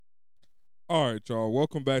All right, y'all.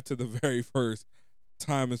 Welcome back to the very first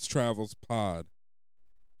Time is Travels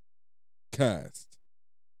cast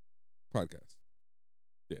podcast.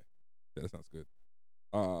 Yeah, yeah, that sounds good.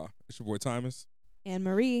 It's your boy Thomas Anne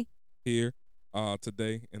Marie. here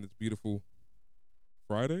today, and it's beautiful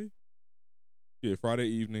Friday. Yeah, Friday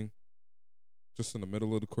evening, just in the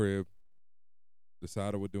middle of the crib.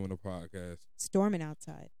 Decided we're doing a podcast. Storming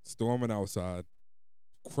outside. Storming outside,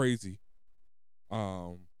 crazy.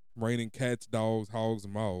 Raining cats, dogs, hogs,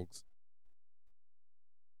 and mogs.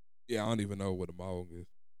 Yeah, I don't even know what a mog is.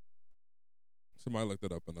 Somebody look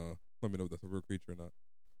that up and let me know if that's a real creature or not.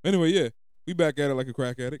 Anyway, yeah, we back at it like a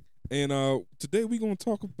crack addict, and today we gonna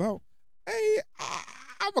talk about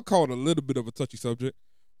I'm gonna call it a little bit of a touchy subject.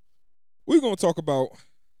 We're gonna talk about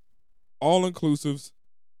all inclusives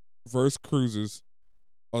versus cruises,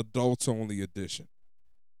 adults only edition.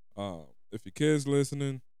 If your kids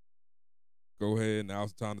listening, go ahead.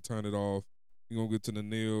 Now's the time to turn it off. We're gonna get to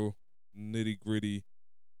the nitty gritty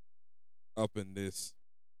up in this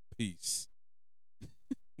piece.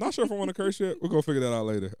 Not sure if I want to curse yet. We're gonna figure that out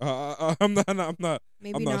later. I'm not.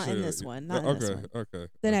 Maybe I'm not not sure. in this one. Not okay, in this one. okay.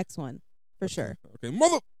 The next one, for okay, sure. Okay,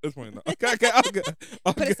 mother. This one. Okay.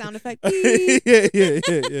 Put a sound effect.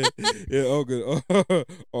 yeah. All good.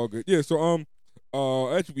 All good. Yeah. So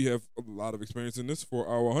actually, we have a lot of experience in this for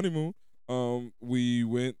our honeymoon. We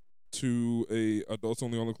went to a adults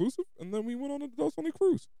only all inclusive, and then we went on an adults only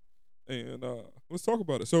cruise. And let's talk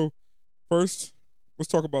about it. So first, let's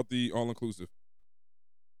talk about the all inclusive.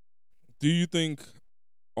 Do you think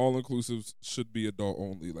all inclusives should be adult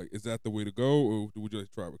only? Like, is that the way to go, or would you like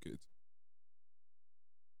to try with kids?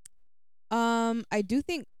 I do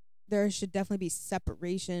think there should definitely be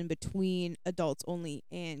separation between adults only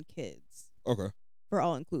and kids Okay. for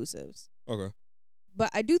all inclusives. Okay.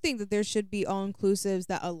 But I do think that there should be all inclusives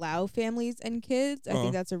that allow families and kids. I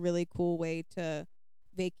think that's a really cool way to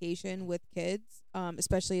vacation with kids.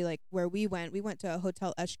 Especially like where we went. We went to a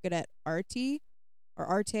hotel Eshkaret Arti or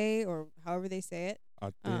Arte or however they say it.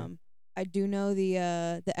 I do know the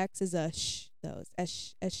X is a sh though.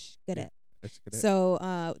 It's Eshkaret.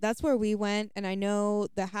 So that's where we went, and I know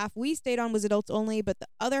the half we stayed on was adults only, but the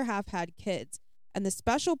other half had kids. And the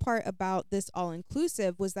special part about this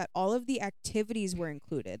all-inclusive was that all of the activities were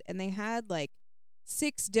included, and they had like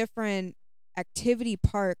 6 different activity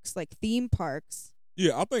parks, like theme parks.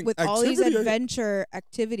 Yeah, I think with all these adventure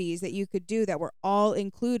activities that you could do that were all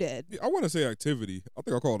included. Yeah, I want to say activity. I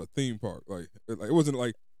think I call it a theme park. Like it wasn't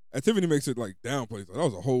like activity makes it like downplays. Like, that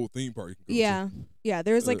was a whole theme park you can go to. Yeah.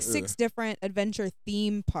 There's like 6 different adventure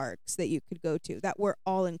theme parks that you could go to that were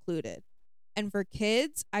all included. And for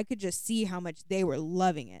kids, I could just see how much they were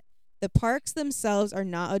loving it. The parks themselves are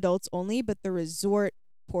not adults only, but the resort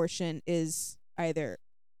portion is either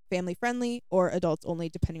family friendly or adults only,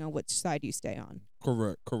 depending on which side you stay on.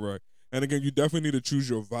 Correct. And again, you definitely need to choose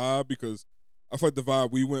your vibe, because I feel like the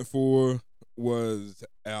vibe we went for was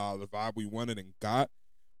the vibe we wanted and got.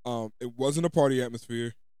 It wasn't a party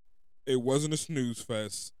atmosphere. It wasn't a snooze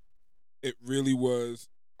fest. It really was.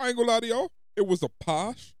 I ain't gonna lie to y'all. It was a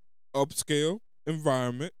posh, upscale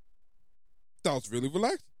environment that was really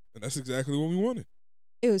relaxing, and that's exactly what we wanted.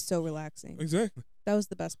 It was so relaxing. Exactly. That was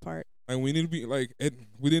the best part. And we need to be like,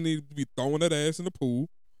 we didn't need to be throwing that ass in the pool.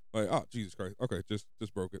 Like, oh Jesus Christ. Okay, just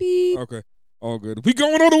broke it. Beep. Okay, all good. We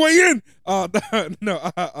going all the way in.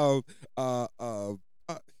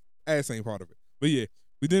 Ass ain't part of it. But yeah,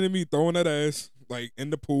 we didn't be throwing that ass like in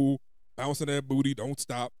the pool, bouncing that booty. Don't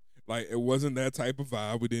stop. Like, it wasn't that type of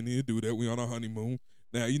vibe. We didn't need to do that. We on our honeymoon.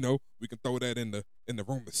 Now, we can throw that in the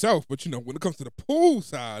room itself, but when it comes to the pool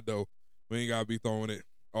side though, we ain't gotta be throwing it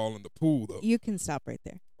all in the pool though. You can stop right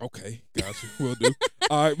there. Okay, gotcha. Will do.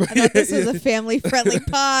 All right, but I thought this was a family-friendly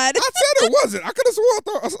pod. I said it wasn't. I could have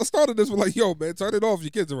sworn I started this with like, "Yo, man, turn it off. Your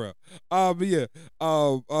kids around." But yeah.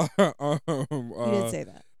 You did say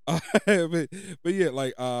that. But yeah,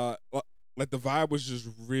 like the vibe was just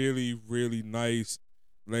really, really nice,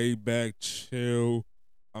 laid back, chill.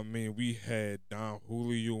 I mean, we had Don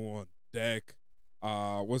Julio on deck.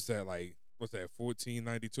 What's that like? What's that?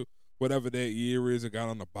 1492, whatever that year is. It got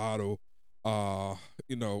on the bottle.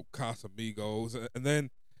 Casamigos, and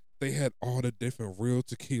then they had all the different real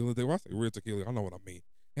tequilas. When I say real tequila, I know what I mean.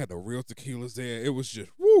 They had the real tequilas there. It was just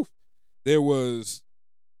woo. There was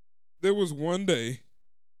one day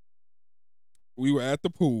we were at the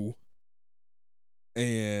pool,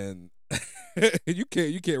 and you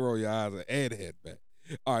can't roll your eyes and add head back.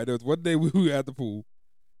 All right, there was one day we were at the pool,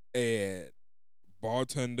 and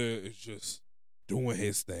bartender is just doing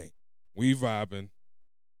his thing. We vibing.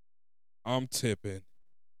 I'm tipping.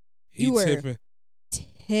 He you were tipping.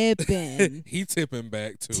 tipping. He tipping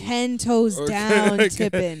back too. 10 toes down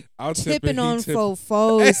tipping. I'll tipping on tipping.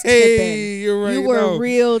 fofos Hey, tipping. you right, You were know.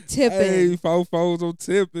 real tipping. Hey, fofos on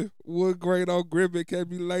tipping. Wood grain on gripping. Can't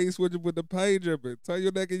be late switching with the page dripping. Tell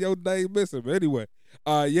your neck and your name missing. But anyway,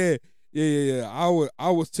 yeah. I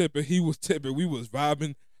was tipping. He was tipping. We was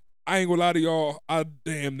vibing. I ain't gonna lie to y'all. I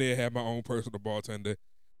damn near had my own personal bartender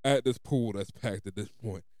at this pool that's packed at this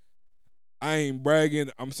point. I ain't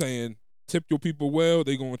bragging. I'm saying tip your people well.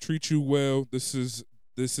 They gonna treat you well. This is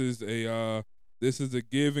a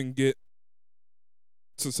give and get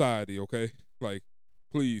society. Okay, like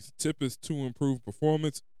please tip is to improve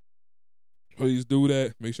performance. Please do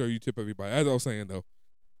that. Make sure you tip everybody. As I was saying though,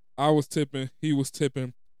 I was tipping. He was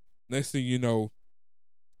tipping. Next thing you know,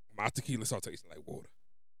 my tequila start tasting like water.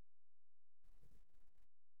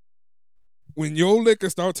 When your liquor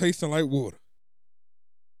start tasting like water,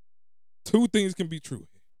 two things can be true.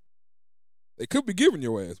 They could be giving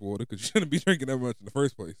your ass water because you shouldn't be drinking that much in the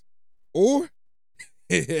first place. Or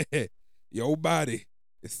your body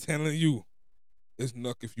is telling you it's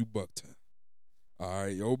nuck if you buck time. All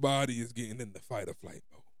right, your body is getting in the fight or flight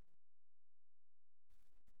mode.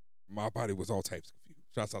 My body was all types confused.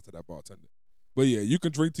 Shouts out to that bartender. But yeah, you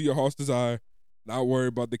can drink to your heart's desire, not worry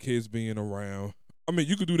about the kids being around. I mean,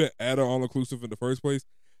 you could do that at an all-inclusive in the first place.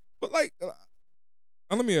 But like,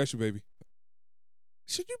 let me ask you, baby.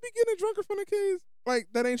 Should you be getting drunk in front of kids? Like,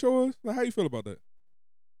 that ain't yours? Like, how you feel about that?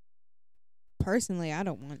 Personally, I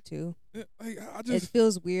don't want to. Like, it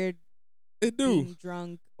feels weird. It do. Being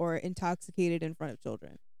drunk or intoxicated in front of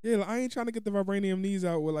children. Yeah, like, I ain't trying to get the vibranium knees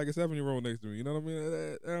out with like a 7-year-old next to me. You know what I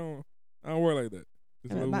mean? I don't work like that.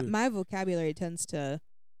 My vocabulary tends to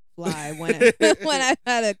fly when I've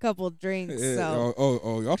had a couple drinks. Yeah,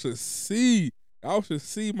 so y'all should see. Y'all should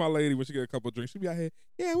see my lady when she get a couple drinks. She be out here,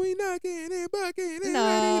 yeah, we knocking and bucking and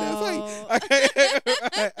ready to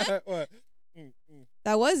fight. What?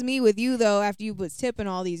 That was me with you though. After you was tipping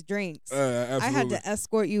all these drinks, I had to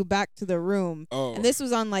escort you back to the room. Oh. And this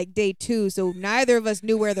was on like day 2, so neither of us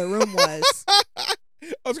knew where the room was.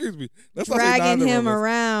 Oh, excuse me. That's dragging him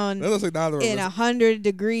around in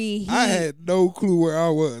 100-degree heat. I had no clue where I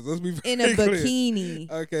was. Let's be very in a clear. bikini.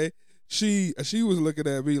 Okay. She was looking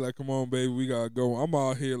at me like, come on, baby, we gotta go. I'm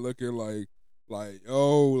out here looking like I'm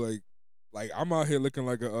out here looking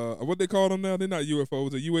like a what they call them now? They're not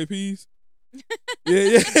UFOs, they're UAPs.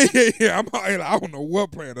 yeah. I'm out here, I don't know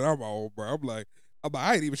what planet I'm on, bro. I'm like,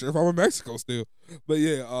 I ain't even sure if I'm in Mexico still. But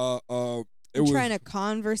yeah, I'm trying to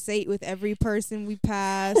conversate with every person we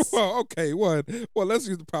pass. Well, okay, well, let's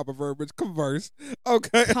use the proper verbiage. Converse.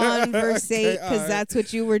 Okay. Conversate, because that's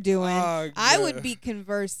what you were doing. Oh, I would be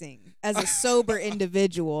conversing as a sober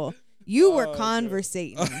individual. You were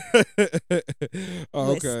conversating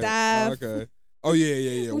with staff. Okay. Oh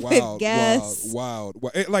yeah. With guests. Wild.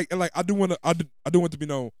 Like I do want to be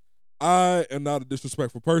known. I am not a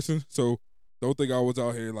disrespectful person, so don't think I was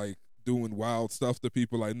out here like doing wild stuff to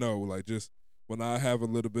people. Like no, like just. When I have a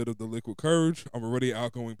little bit of the liquid courage, I'm already an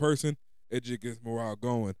outgoing person. It just gets more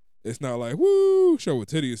outgoing. It's not like, woo, show a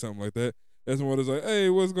titty or something like that. That's more it's like, hey,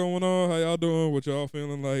 what's going on? How y'all doing? What y'all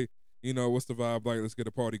feeling like? You know, what's the vibe like? Let's get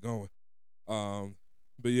a party going.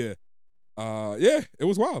 But yeah. It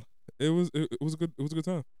was wild. It was a good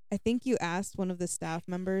time. I think you asked one of the staff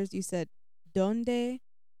members, you said, "Donde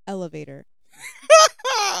elevator?"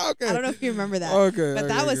 Okay. I don't know if you remember that. Okay. But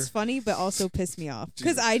that was funny, but also pissed me off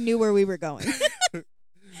because I knew where we were going. You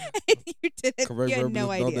didn't. Correct, you had no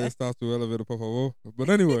idea. Stop to elevator, por favor. But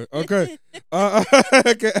anyway, okay.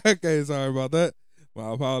 Okay. Sorry about that.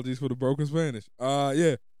 My apologies for the broken Spanish.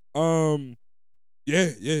 Yeah.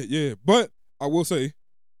 Yeah. But I will say,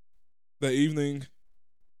 that evening,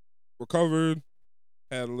 recovered,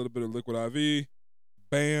 had a little bit of liquid IV.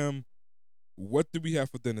 Bam. What did we have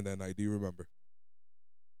for dinner that night? Do you remember?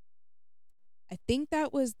 I think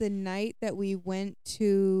that was the night that we went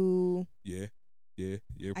to. Yeah. I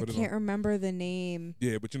can't remember the name.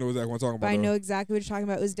 Yeah, but you know exactly what I'm talking about. But I know exactly what you're talking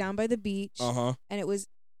about. It was down by the beach. And it was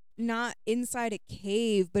not inside a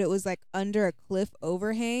cave, but it was like under a cliff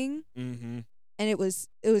overhang. Mm-hmm. And it was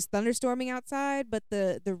thunderstorming outside, but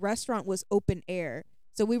the restaurant was open air.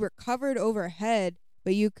 So we were covered overhead,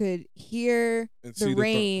 but you could hear the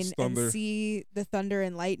rain and see the thunder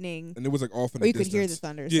and lightning. And it was like off in the distance. Or you could hear the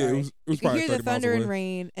thunder. Yeah, sorry. it was you could probably hear the thunder and away.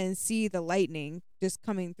 rain and see the lightning just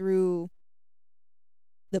coming through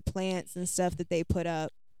the plants and stuff that they put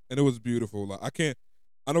up. And it was beautiful. Like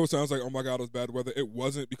I know it sounds like, oh my God, it was bad weather. It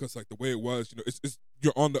wasn't, because like the way it was, you know, it's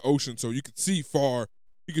you're on the ocean, so you could see far.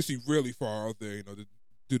 You can see really far out there, you know,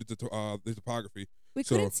 due to the topography. We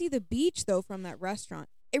couldn't see the beach though from that restaurant.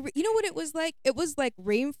 You know what it was like? It was like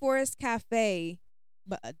Rainforest Cafe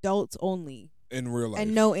but adults only in real life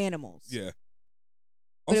and no animals. Yeah.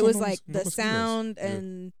 But Also, it was no like no the mosquitoes. sound Yeah.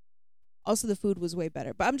 and also the food was way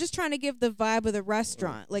better. But I'm just trying to give the vibe of the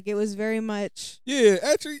restaurant. Like it was very much Yeah,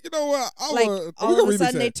 actually, you know what? like We all gonna of a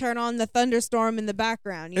sudden they that. turn on the thunderstorm in the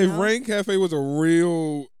background. You If know, Rain Cafe was a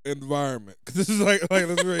real environment, because this is like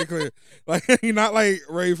that's very clear. Like not like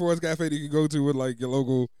Rainforest Cafe that you can go to with like your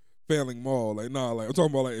local failing mall. Like nah, like I'm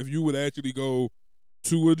talking about like if you would actually go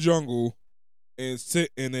to a jungle and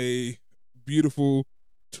sit in a beautiful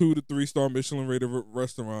 2 to 3 star Michelin rated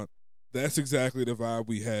restaurant. That's exactly the vibe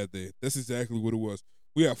we had there. That's exactly what it was.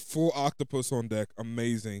 We have full octopus on deck,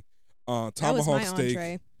 amazing. that was Tomahawk my steak,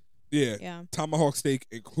 entree. yeah, Yeah, tomahawk steak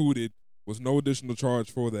included. Was no additional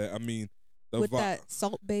charge for that. I mean, with that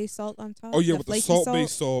based salt on top. oh yeah, the with the flaky salt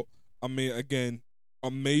based salt. I mean, again,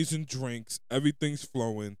 amazing drinks. Everything's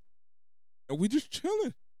flowing, and we just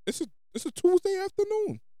chilling. It's a Tuesday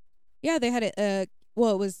afternoon. Yeah, they had it.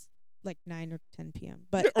 Well, it was like 9 or 10 p.m.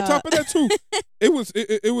 But Yeah, on top of that too, it was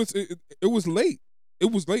late.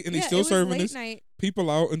 It was late, and they yeah, still it was serving late this. night. People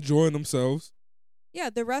out enjoying themselves. Yeah,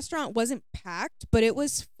 the restaurant wasn't packed, but it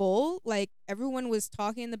was full. Like everyone was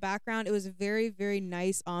talking in the background. It was a very, very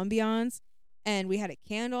nice ambiance. And we had a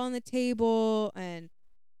candle on the table and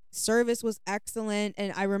service was excellent.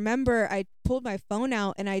 And I remember I pulled my phone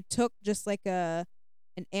out and I took just like an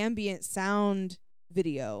ambient sound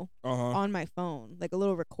video on my phone, like a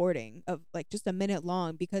little recording of like just a minute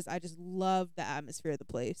long because I just love the atmosphere of the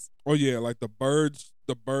place. Oh yeah, like the birds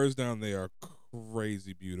down there are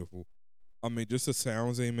crazy beautiful. I mean, just the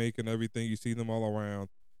sounds they make and everything. You see them all around.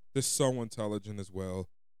 They're so intelligent as well.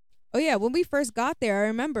 Oh yeah, when we first got there, I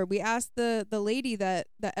remember we asked the lady that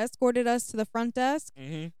escorted us to the front desk.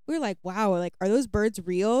 Mm-hmm. We were like, "Wow, like are those birds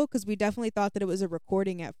real?" Because we definitely thought that it was a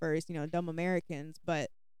recording at first, dumb Americans. But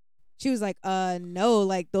she was like, no,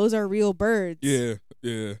 like those are real birds." Yeah.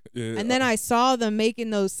 And then I saw them making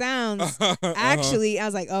those sounds. Actually, I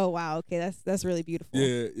was like, "Oh wow, okay, that's really beautiful."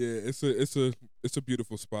 Yeah. It's a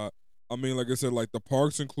beautiful spot. I mean, like I said, like the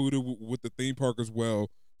park's included with the theme park as well.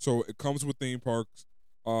 So it comes with theme parks,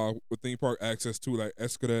 with theme park access to like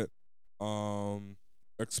Escadet,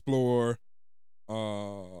 Explore,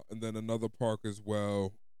 and then another park as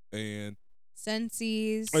well, and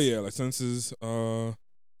Sensi's. oh yeah, like Senses, Shellha.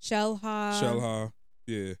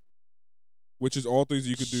 yeah, which is all things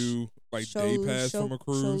you could do like day pass from a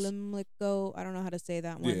cruise. Sholimlico. I don't know how to say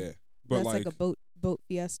that one. Yeah, but that's like a boat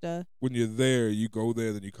fiesta. when you're there, you go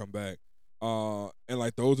there, then you come back. And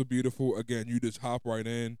like those are beautiful. Again, you just hop right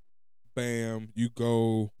in, bam, you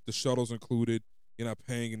go. The shuttle's included. You're not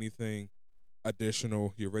paying anything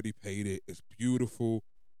additional. You already paid it. It's beautiful.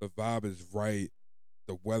 The vibe is right.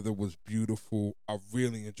 The weather was beautiful. I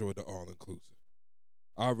really enjoyed the all inclusive.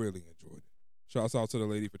 I really enjoyed it. Shouts out to the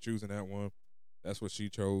lady for choosing that one. That's what she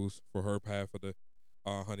chose for her path for the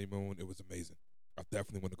honeymoon. It was amazing. I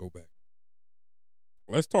definitely want to go back.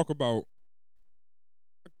 Let's talk about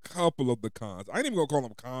a couple of the cons. I ain't even gonna call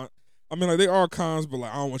them cons. I mean, like they are cons, but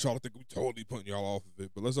like I don't want y'all to think we totally putting y'all off of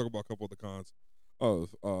it. But let's talk about a couple of the cons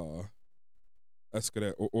of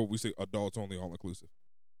Escadet, or we say adults only, all inclusive.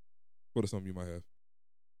 What are some you might have?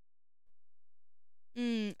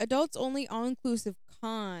 Adults only all inclusive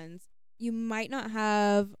cons. You might not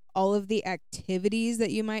have all of the activities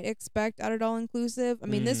that you might expect out of all inclusive. I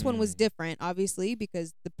mean, this one was different, obviously,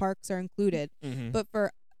 because the parks are included. Mm-hmm. But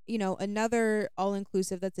for another all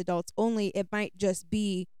inclusive that's adults only, it might just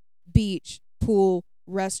be beach, pool,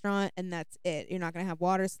 restaurant, and that's it. You're not gonna have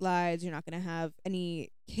water slides. You're not gonna have any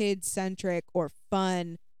kid centric or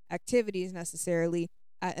fun activities necessarily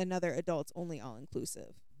at another adults only all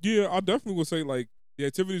inclusive. Yeah, I definitely would say like the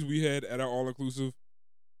activities we had at our all inclusive,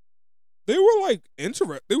 they were like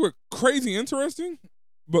they were crazy interesting,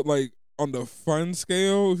 but like on the fun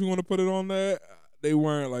scale, if you want to put it on that, they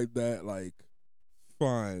weren't like that like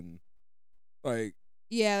fun. Like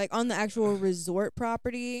yeah, like on the actual resort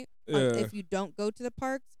property, yeah. if you don't go to the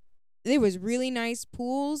parks, there was really nice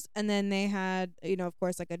pools, and then they had of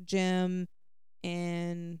course like a gym,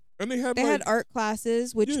 and they had art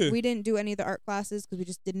classes, which yeah. we didn't do any of the art classes because we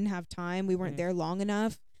just didn't have time. We weren't there long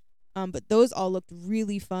enough. But those all looked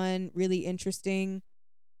really fun, really interesting.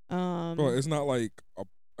 But it's not like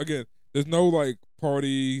again, there's no like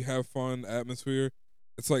party, have fun atmosphere.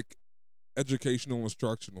 It's like educational,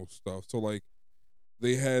 instructional stuff. So like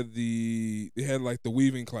they had like the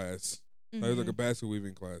weaving class. Mm-hmm. There's like a basket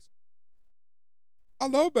weaving class. I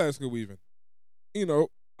love basket weaving.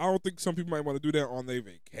 I don't think some people might want to do that on their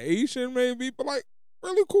vacation, maybe, but like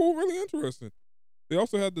really cool, really interesting. They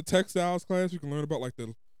also had the textiles class. You can learn about like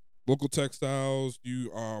the local textiles.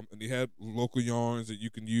 And they had local yarns that you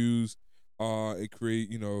can use. and create,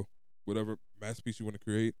 whatever masterpiece you want to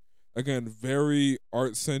create. Again, very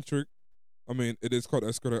art centric. I mean, it is called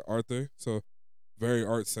Escort Arte, so very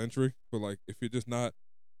art centric. But like, if you're just not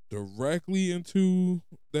directly into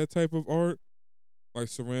that type of art, like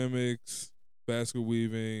ceramics, basket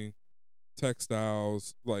weaving,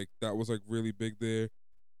 textiles, like that was like really big there.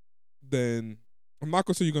 Then I'm not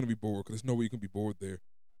gonna say you're gonna be bored because there's no way you can be bored there,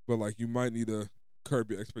 but like you might need to curb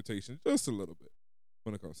your expectations just a little bit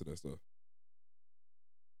when it comes to that stuff.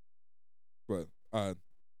 But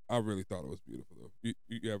I really thought it was beautiful though.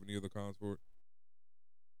 You have any other cons for it?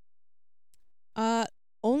 Uh,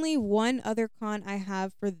 Only one other con I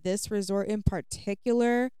have for this resort in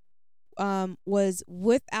particular, was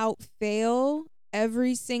without fail,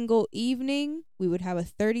 every single evening we would have a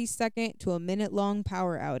 30-second to a minute long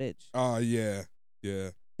power outage. Yeah,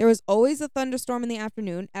 yeah, There was always a thunderstorm in the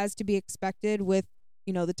afternoon, as to be expected with,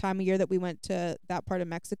 the time of year that we went to that part of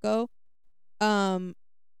Mexico. Um,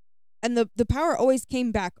 and the power always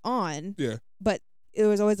came back on, yeah. but it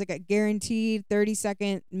was always like a guaranteed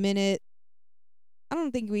 30-second minute. I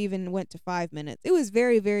don't think we even went to 5 minutes. It was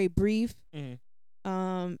very, very brief. Mm-hmm.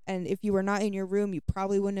 And if you were not in your room, you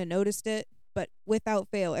probably wouldn't have noticed it. But without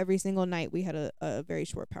fail, every single night we had a very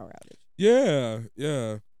short power outage. Yeah.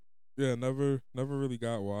 Never really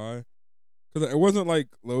got why. Because it wasn't like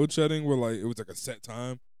load shedding where like it was like a set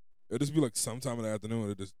time. It'd just be like sometime in the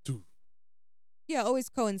afternoon. It just do. Yeah, always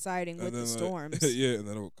coinciding with the Like, storms. yeah, and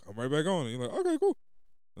then it would come right back on, and you're like, okay, cool.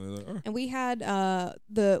 And, like, all right. And we had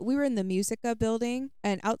we were in the Musica building,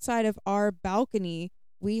 and outside of our balcony,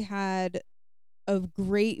 we had a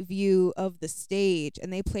great view of the stage,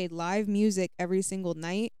 and they played live music every single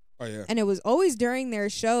night. Oh yeah. And it was always during their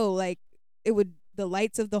show, like the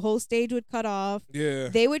lights of the whole stage would cut off. Yeah.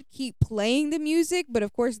 They would keep playing the music, but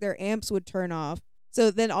of course their amps would turn off.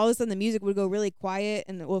 So then all of a sudden the music would go really quiet,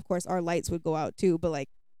 and well, of course our lights would go out too. But like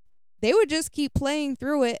they would just keep playing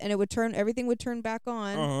through it, and everything would turn back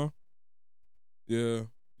on. Yeah.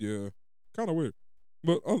 Kind of weird,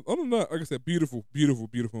 but other than that, like I said, beautiful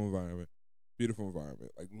environment. Beautiful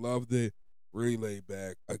environment. Like loved it. Really laid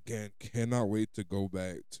back. Again, cannot wait to go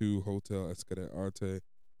back to Hotel Escada Arte.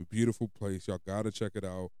 A beautiful place. Y'all gotta check it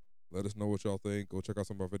out. Let us know what y'all think. Go check out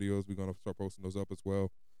some of our videos. We're gonna start posting those up as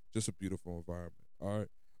well. Just a beautiful environment. All right.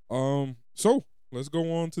 So let's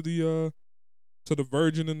go on to the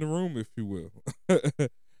virgin in the room, if you will.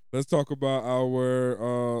 Let's talk about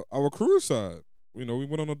our cruise side. We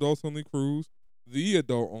went on adults only cruise, the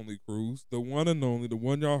adult only cruise, the one and only, the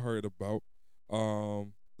one y'all heard about,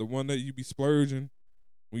 the one that you be splurging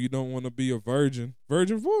when you don't want to be a virgin.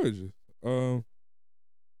 Virgin Voyages.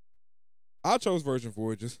 I chose Virgin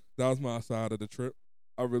Voyages. That was my side of the trip.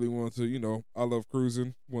 I really wanted to, I love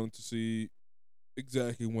cruising. Wanted to see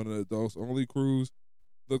exactly what an adults only cruise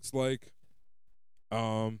looks like.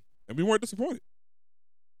 And we weren't disappointed.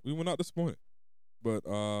 We were not disappointed. But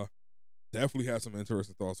definitely had some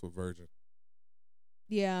interesting thoughts with Virgin.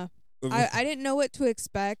 Yeah. I didn't know what to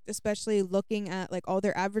expect, especially looking at like all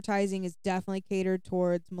their advertising is definitely catered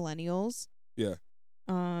towards millennials. Yeah.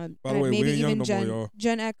 By the way, maybe we ain't young even no more, y'all.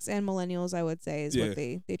 Gen X and millennials, I would say, is what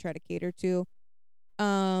they try to cater to.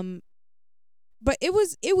 But it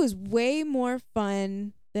was way more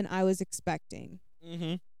fun than I was expecting.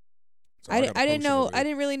 Mm-hmm. I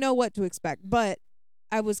didn't really know what to expect, but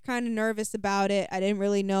I was kind of nervous about it. I didn't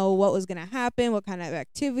really know what was gonna happen, what kind of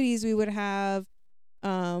activities we would have.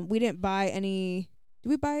 We didn't buy any. Did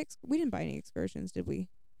we buy? We didn't buy any excursions, did we?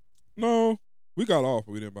 No, we got off,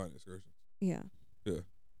 but we didn't buy any excursions. Yeah. Yeah.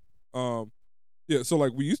 Yeah. So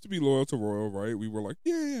like, we used to be loyal to Royal, right? We were like,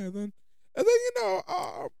 yeah. And then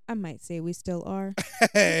I might say we still are.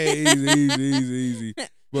 Hey, easy.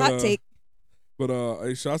 But, hot take. But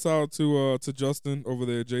hey, shouts out to Justin over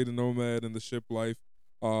there, Jay the Nomad and the Ship Life.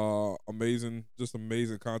 Amazing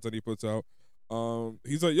content he puts out.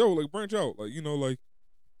 He's like, yo, like branch out, like like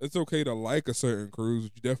it's okay to like a certain cruise,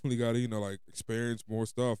 but you definitely gotta like experience more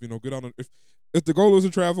stuff. Get on if the goal is to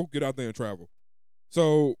travel, get out there and travel.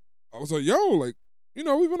 So I was like, yo, like we've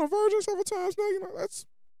been on Virgin several times now.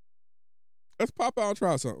 Let's pop out and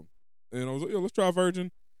try something. And I was like, yo, let's try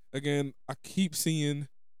Virgin again. I keep seeing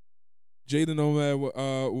Jay the Nomad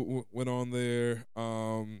went on there.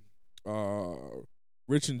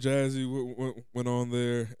 Rich and Jazzy went on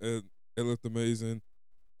there, and it looked amazing.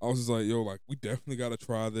 I was just like, yo, like we definitely got to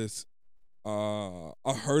try this. I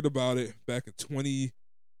heard about it back in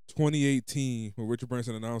 2018 when Richard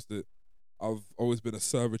Branson announced it. I've always been a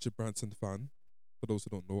Sir Richard Branson fan. For those who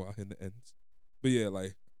don't know, I hit the ends. But yeah,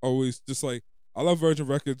 like always, just like I love Virgin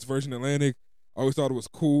Records, Virgin Atlantic. I always thought it was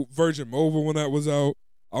cool. Virgin Mobile when that was out.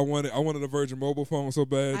 I wanted a Virgin mobile phone so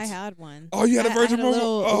bad. I had one. Oh, you had a Virgin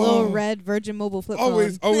mobile? A little red Virgin mobile flip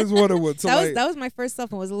phone. Always wanted one. So that was my first cell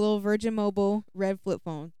phone. Was a little Virgin mobile red flip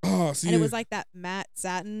phone. Oh, see, and it was like that matte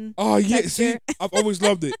satin. Oh yeah, texture. see, I've always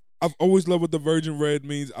loved it. I've always loved what the Virgin red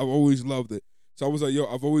means. I've always loved it. So I was like, yo,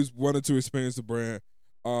 I've always wanted to experience the brand.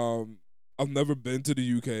 I've never been to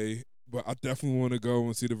the UK, but I definitely want to go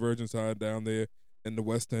and see the Virgin side down there in the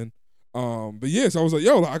West End. But yeah, so I was like,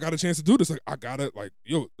 yo, I got a chance to do this. Like, I gotta, like,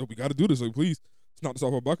 yo, we gotta do this. Like, please, it's not this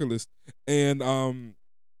off our bucket list. And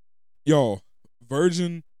yo,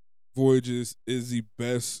 Virgin Voyages is the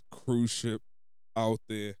best cruise ship out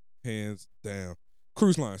there, hands down.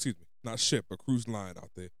 Cruise line, excuse me, not ship, but cruise line out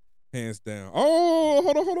there, hands down. Oh,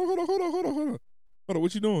 hold on.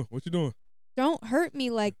 What you doing? Don't hurt me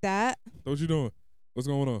like that. What you doing? What's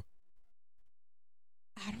going on?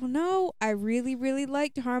 I don't know. I really, really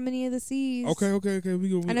liked Harmony of the Seas. Okay.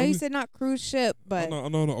 I know you said not cruise ship, but no.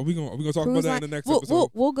 We gonna talk about that in the next episode.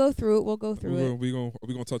 We'll go through it. We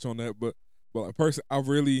gonna touch on that. But like, person, I'm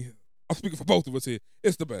speaking for both of us here.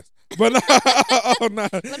 It's the best. But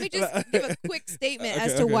let me just give a quick statement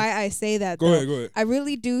as to why I say that. Go ahead. I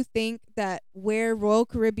really do think that where Royal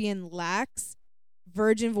Caribbean lacks,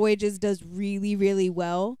 Virgin Voyages does really, really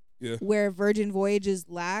well. Yeah. Where Virgin Voyages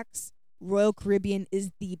lacks, Royal Caribbean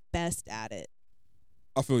is the best at it.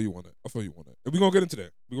 I feel you on it. And we're going to get into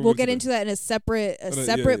that. We'll get into that in a separate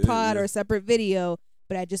pod or a separate video,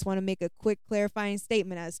 but I just want to make a quick clarifying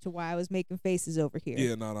statement as to why I was making faces over here.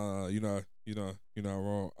 Yeah, no. You're not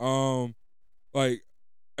wrong. Like,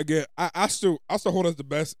 again, I still hold us the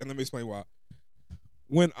best, and let me explain why.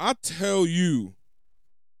 When I tell you,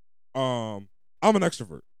 I'm an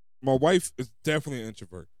extrovert. My wife is definitely an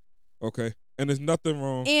introvert. Okay? And there's nothing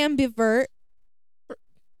wrong. Ambivert.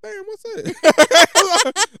 Damn, what's that?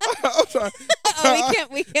 I'm sorry.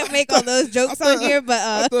 We can't make all those jokes on here, but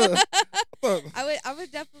I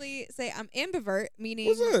would definitely say I'm ambivert, meaning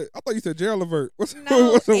what's that? I thought you said jail avert. What's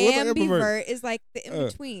ambivert is like the in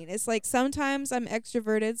between. It's like sometimes I'm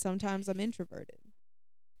extroverted, sometimes I'm introverted.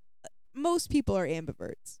 Most people are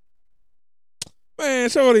ambiverts. Man,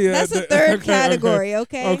 shorty, that's the third category,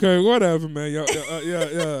 okay? Okay, whatever, man. Yeah.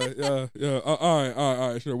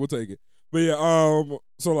 All right, sure, we'll take it. But yeah,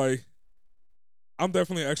 so like, I'm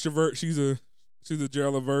definitely an extrovert. She's a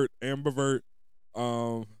jail-avert, ambivert,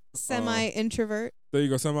 semi-introvert. There you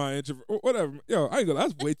go, semi-introvert. Whatever. Yo, I ain't gonna.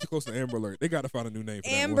 That's way too close to Amber Alert. They gotta find a new name for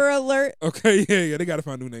that one. Amber Alert. Okay, yeah. They gotta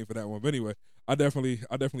find a new name for that one. But anyway, I definitely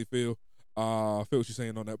feel what you're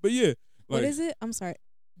saying on that. But yeah, like, what is it? I'm sorry.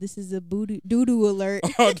 This is a doo-doo alert.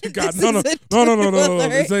 Oh God, no. This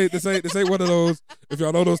ain't one of those. If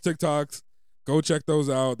y'all know those TikToks, go check those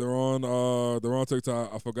out. They're on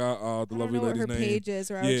TikTok. I forgot the lovely lady's name. Her page is,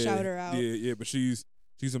 or I'll shout her out. Yeah. But she's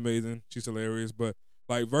amazing. She's hilarious. But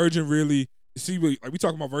like Virgin really, see, we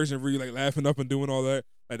talking about Virgin really like laughing up and doing all that.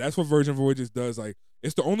 Like that's what Virgin Voyages does. Like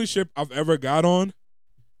it's the only ship I've ever got on,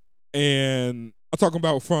 and I'm talking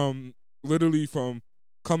about from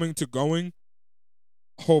coming to going.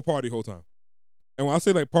 Whole party, whole time. And when I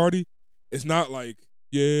say like party, it's not like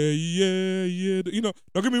yeah. You know,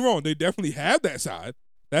 don't get me wrong. They definitely have that side.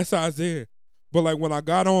 That side's there. But like when I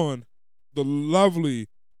got on, the lovely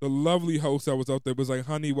host that was out there was like,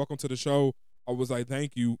 "Honey, welcome to the show." I was like,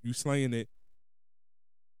 "Thank you. You slaying it."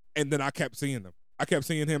 And then I kept seeing them. I kept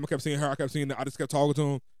seeing him. I kept seeing her. I kept seeing them. I just kept talking to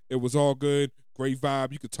him. It was all good. Great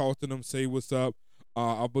vibe. You could talk to them, say what's up.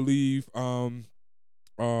 I believe our.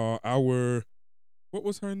 What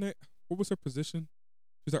was her name? What was her position?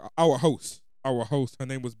 She's like our host. Her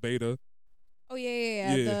name was Beta. Oh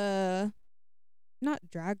yeah. The not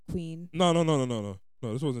drag queen. No.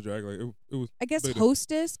 This wasn't drag. Like it was. I guess Beta.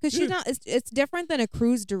 Hostess, because she's not. It's different than a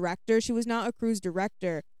cruise director. She was not a cruise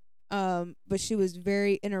director, but she was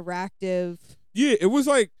very interactive. Yeah, it was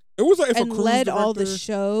like if and a cruise led director, all the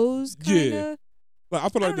shows. Kinda. Yeah, like I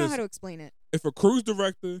feel I like don't know how to explain it. If a cruise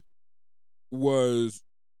director was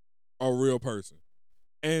a real person.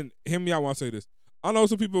 And hear me out when I say this. I know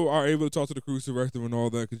some people are able to talk to the cruise director and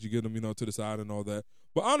all that because you get them, to the side and all that.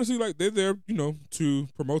 But honestly, like they're there, to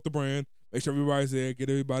promote the brand, make sure everybody's there,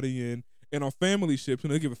 get everybody in. And on family ships,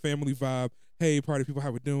 they give a family vibe. Hey, party people,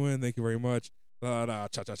 how we doing? Thank you very much.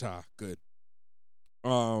 Cha. Good.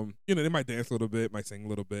 They might dance a little bit, might sing a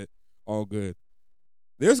little bit. All good.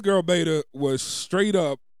 This girl Beta was straight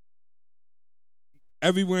up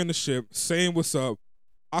everywhere in the ship, saying what's up.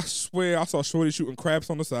 I swear I saw Shorty shooting craps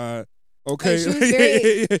on the side. Okay. She was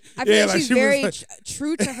very, I feel like she's very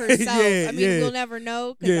true to herself. I mean, we'll never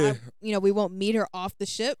know because we won't meet her off the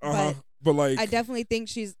ship. But like, I definitely think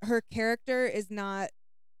her character is not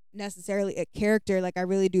necessarily a character. Like I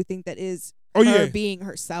really do think that is Oh her yeah, being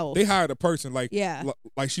herself. they hired a person Yeah.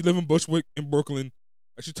 like she lived in Bushwick in Brooklyn.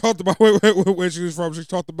 Like she talked about where she was from. She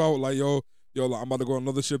talked about like like, I'm about to go on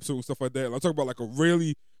another ship soon, stuff like that. And I talk about like a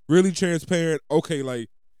really really transparent. Okay, like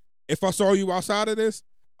if I saw you outside of this,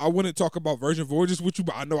 I wouldn't talk about Virgin Voyages with you,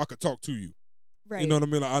 but I know I could talk to you. Right. You know what I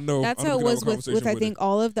mean? Like, I know. That's I know how we it can have was a with conversation I with think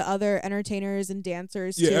all of the other entertainers and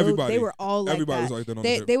dancers too. Yeah, everybody. They were all like Everybody that. was like that on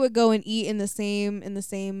the ship. They would go and eat in the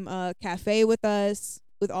same cafe with us,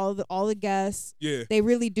 with all the guests. Yeah. They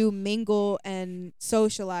really do mingle and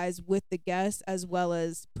socialize with the guests as well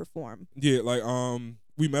as perform. Yeah, like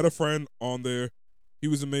we met a friend on there. He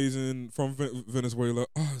was amazing from Venezuela.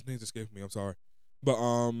 Oh, his name escaped me. I'm sorry. But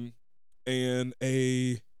and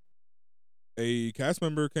a cast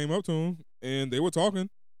member came up to him and they were talking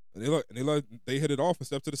and they hit it off and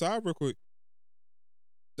stepped to the side real quick.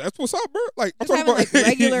 That's what's up, bro. Like I'm Just talking having about like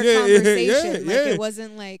regular conversation. Yeah. Like it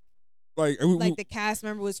wasn't like the cast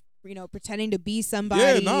member was pretending to be somebody.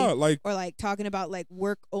 Yeah, nah, like or like talking about like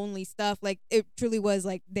work only stuff. Like it truly was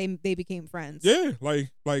like they became friends. Yeah,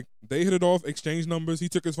 like they hit it off, exchanged numbers. He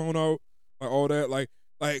took his phone out, like all that. Like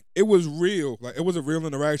it was real. Like it was a real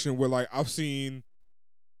interaction where like I've seen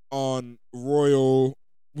on Royal,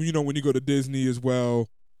 when you go to Disney as well,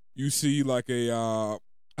 you see like a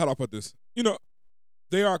how do I put this?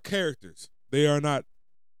 They are characters. They are not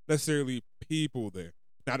necessarily people there.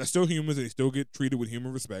 Now they're still humans and they still get treated with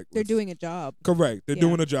human respect. They're doing a job. Correct. They're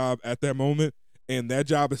doing a job at that moment, and that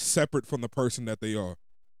job is separate from the person that they are.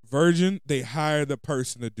 Virgin, they hire the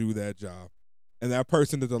person to do that job, and that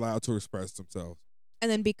person is allowed to express themselves.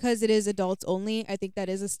 And then because it is adults only, I think that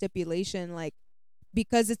is a stipulation. Like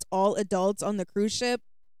because it's all adults on the cruise ship,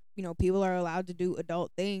 people are allowed to do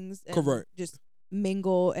adult things. And Correct. Just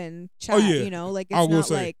mingle and chat. Oh, yeah. Like it's I will not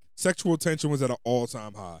say, like sexual tension was at an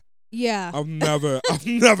all-time high. Yeah. I've never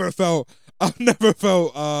felt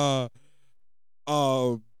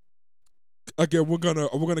again, we're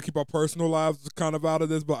gonna keep our personal lives kind of out of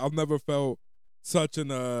this, but I've never felt such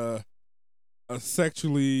a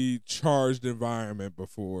sexually charged environment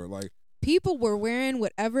before. Like people were wearing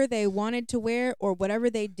whatever they wanted to wear or whatever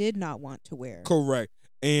they did not want to wear. Correct.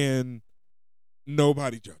 And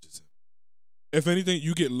nobody judges it. If anything,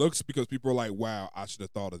 you get looks because people are like, wow, I should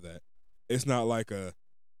have thought of that. It's not like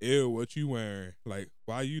ew, what you wearing? Like,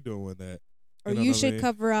 why you doing that? Or you should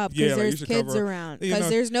cover up because there's kids around. Because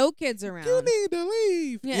there's no kids around. You need to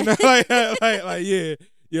leave. Yeah.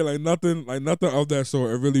 Like nothing of that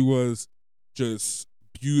sort. It really was just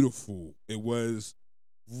beautiful. It was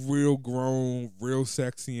real grown, real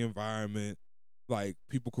sexy environment. Like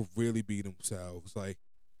people could really be themselves. Like,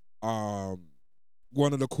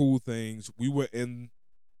 one of the cool things, we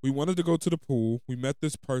wanted to go to the pool. We met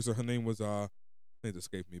this person. Her name was name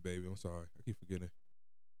escaped me, baby. I'm sorry. I keep forgetting.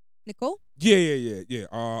 Nicole? Yeah.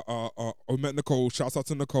 We met Nicole. Shouts out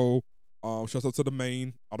to Nicole. Shouts out to the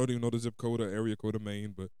Maine. I don't even know the zip code or area code of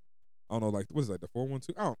Maine, but I don't know, like, what is that, the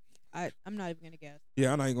 412? I'm not even gonna guess.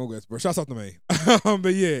 Yeah, I'm not even gonna guess, bro. Shouts out to Maine.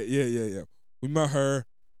 But yeah. We met her.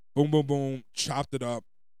 Boom, boom, boom. Chopped it up.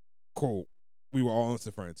 Cool. We were all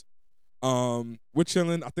instant friends. We're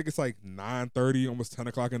chilling. I think it's like 9:30, almost 10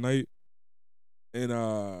 o'clock at night. And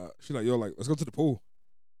she's like, yo, like, let's go to the pool.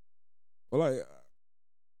 We're like,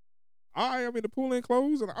 all right, I mean, the pool ain't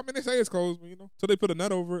closed. And I mean, they say it's closed, but, till they put a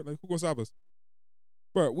net over it. Like, who gonna stop us?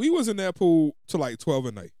 But we was in that pool till like 12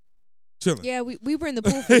 at night, chilling. Yeah, we were in the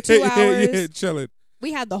pool for 2 hours. Yeah, chilling.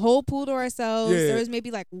 We had the whole pool to ourselves. Yeah. There was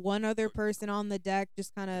maybe like one other person on the deck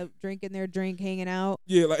just kind of drinking their drink, hanging out.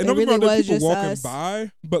 Yeah, like, and it really was people just walking us.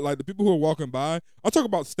 by, but like the people who were walking by, I talk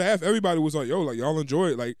about staff, everybody was like, yo, like, y'all enjoy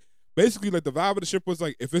it. Like, basically, like, the vibe of the ship was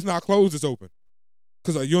like, if it's not closed, it's open.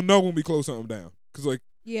 Because, like, you'll know when we close something down. Because, like,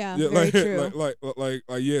 yeah, very like, true.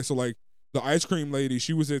 Yeah, so, like, the ice cream lady,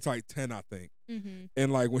 she was there till like 10, I think. Mm-hmm.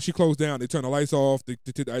 And, like, when she closed down, they turn the lights off, they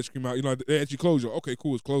take the ice cream out. They actually close you. Okay,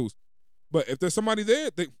 cool, it's closed. But if there's somebody there,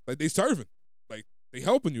 they serving. Like, they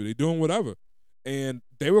helping you. They doing whatever. And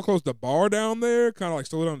they were close to the bar down there, kind of like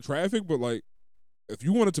slow down the traffic. But, like, if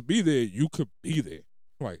you wanted to be there, you could be there.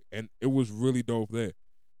 Like, and it was really dope there.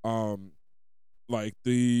 Like,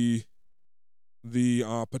 the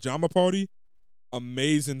pajama party,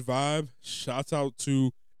 amazing vibe. Shouts out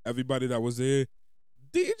to everybody that was there.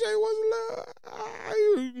 DJ was a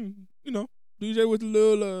little, DJ was a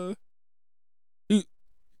little,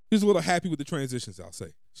 he was a little happy with the transitions, I'll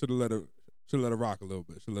say. Should have let her rock a little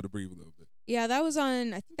bit. Should have let her breathe a little bit. Yeah, I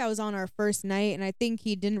think that was on our first night, and I think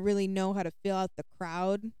he didn't really know how to feel out the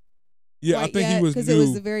crowd. Yeah, I think he was new. Because it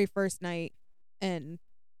was the very first night, and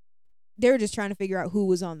they were just trying to figure out who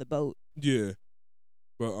was on the boat. Yeah.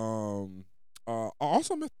 But I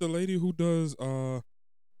also met the lady who does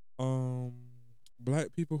um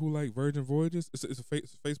black people who like Virgin Voyages. It's a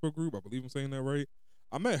Facebook group. I believe I'm saying that right.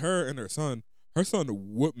 I met her and her son. Her son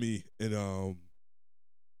whooped me in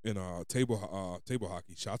table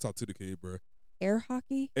hockey. Shouts out to the kid, bro. Air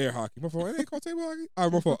hockey? Air hockey. My fault. It ain't called table hockey. All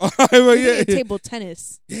right, my fault. But yeah, table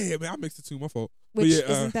tennis. Yeah, man, I mixed it too. My fault. Which yeah,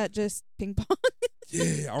 isn't that just ping pong?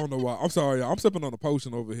 Yeah, I don't know why. I'm sorry, y'all. I'm sipping on a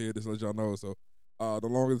potion over here. Just to let y'all know. So, the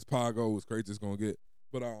longer this pod goes, crazy it's gonna get.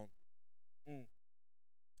 But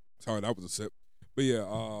sorry, that was a sip. But yeah,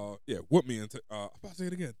 whoop me and I'm about to say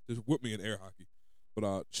it again. Just whoop me in air hockey.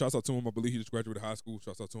 But shouts out to him. I believe he just graduated high school.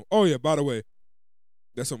 Shouts out to him. Oh yeah, by the way,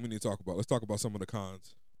 that's something we need to talk about. Let's talk about some of the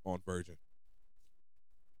cons on Virgin.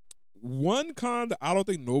 One con that I don't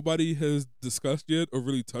think nobody has discussed yet or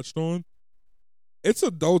really touched on. It's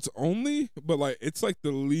adults only, but like it's like the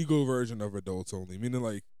legal version of adults only, meaning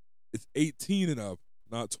like it's 18 and up,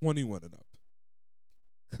 not 21 and up.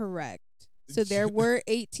 Correct. So there were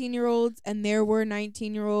 18-year-olds and there were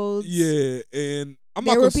 19-year-olds. Yeah, and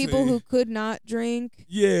there were people who could not drink.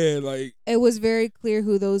 Yeah, like it was very clear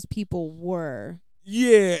who those people were.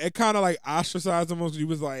 Yeah, it kind of like ostracized them because you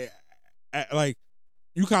was like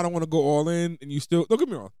you kind of want to go all in, and you still don't get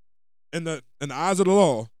me wrong. In the eyes of the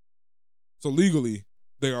law, so legally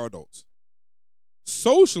they are adults.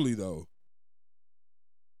 Socially though,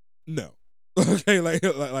 no. Okay, like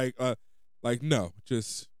no,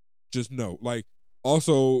 just no. Like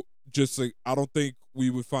also just like I don't think we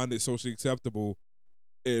would find it socially acceptable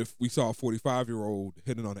if we saw a 45-year-old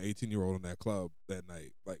hitting on an 18-year-old in that club that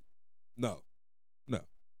night. Like no, but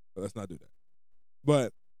let's not do that.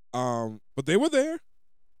 But they were there.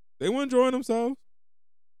 They were enjoying themselves.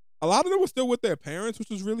 A lot of them were still with their parents,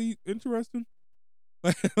 which was really interesting.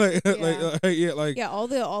 All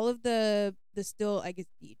of the still, I guess,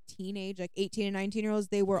 teenage, like 18 and 19-year-olds,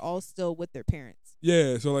 they were all still with their parents.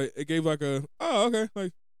 Yeah, so like it gave like a okay,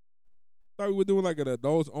 like thought we were doing like an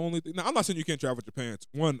adults only thing. Now I'm not saying you can't travel with your parents.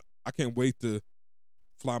 One, I can't wait to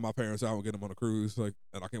fly my parents out and get them on a cruise. Like,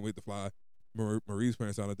 and I can't wait to fly Marie's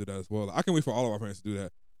parents out and do that as well. I can't wait for all of our parents to do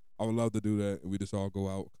that. I would love to do that, and we just all go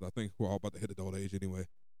out because I think we're all about to hit adult age anyway.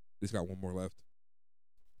 Just got one more left.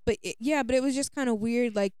 But it was just kind of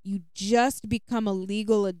weird. Like you just become a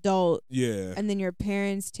legal adult, and then your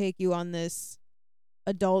parents take you on this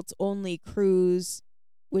adults only cruise,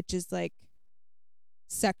 which is like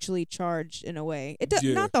sexually charged in a way.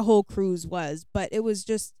 Not the whole cruise was, but it was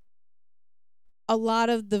just a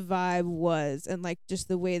lot of the vibe was, and like just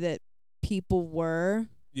the way that people were.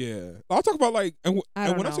 Yeah, I'll talk about like, and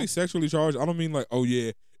when I say sexually charged, I don't mean like, oh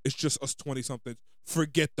yeah, it's just us 20-somethings.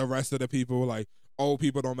 Forget the rest of the people. Like old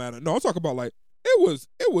people don't matter. No, I'm talking about like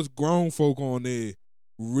it was grown folk on there,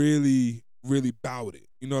 really, really bout it.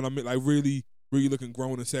 You know what I mean? Like really, really looking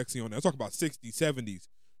grown and sexy on there. I'm talking about 60s, 70s.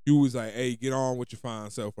 You was like, hey, get on with your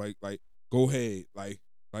fine self. Like go ahead, like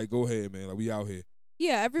go ahead, man. Like we out here.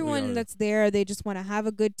 Yeah, everyone that's there, they just want to have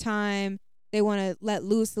a good time. They want to let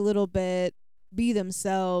loose a little bit. Be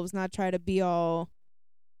themselves, not try to be all,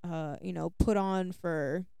 put on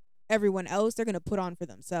for everyone else. They're gonna put on for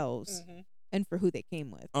themselves and for who they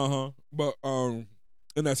came with. But in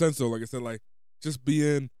that sense, though, like I said, like just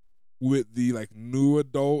being with the like new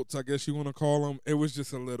adults, I guess you want to call them. It was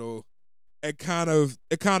just a little. It kind of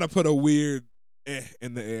put a weird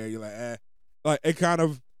in the air. You're like like it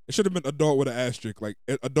should have been adult with an asterisk, like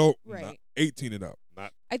adult, right? 18 and up.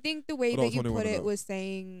 Not. I think the way that you put it was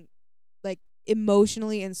saying, like,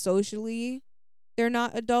 emotionally and socially, they're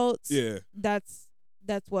not adults. Yeah, that's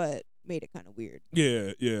what made it kind of weird.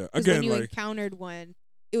 Yeah. Again, when you encountered one,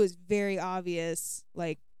 it was very obvious.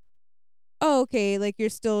 Like, oh, okay, like you're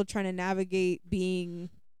still trying to navigate being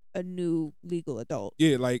a new legal adult.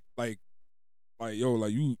 Yeah, like yo,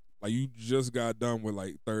 like you just got done with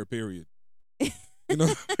like third period. You know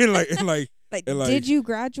what I mean? Like, did you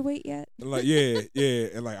graduate yet? Like, yeah,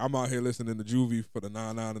 and like I'm out here listening to Juvie for the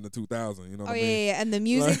 99 and the 2000. You know what I mean? Yeah, and the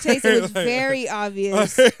music taste, it was very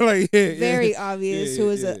obvious. Very obvious who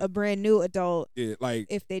was a brand new adult. Yeah, like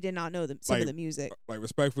if they did not know some of the music. Like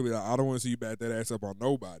respectfully, I don't want to see you bat that ass up on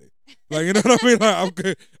nobody. Like, you know what I mean? Like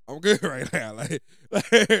I'm good right now. Like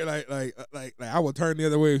I would turn the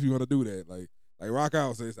other way if you want to do that. Like rock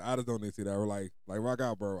out, sis. I just don't need to see that. Or like rock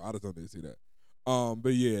out, bro. I just don't need to see that.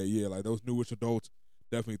 But yeah, like those newish adults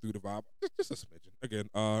definitely threw the vibe. Just a smidgen. Again,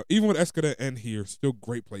 even with Escada and here, still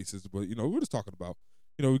great places. But we're just talking about,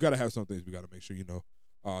 we got to have some things we got to make sure to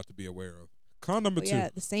be aware of. Con number 2. Yeah,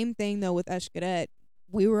 the same thing though with Escadet.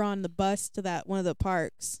 We were on the bus to that one of the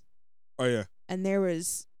parks. Oh yeah. And there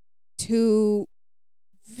was 2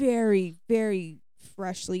 very, very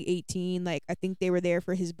freshly 18. Like I think they were there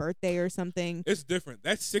for his birthday or something. It's different.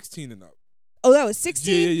 That's 16 and up. Oh, that was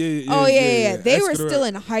 16? Yeah. Oh, yeah. They were Escador- still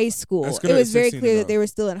in high school. It Escador was very 16 clear and that up. they were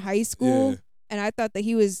still in high school. Yeah. And I thought that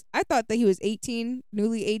he was 18,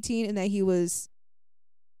 newly 18, and that he was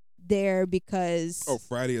there because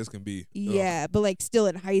Friday as can be. yeah, but like still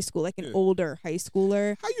in high school, like an older high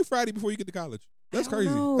schooler. How you Friday before you get to college? That's I don't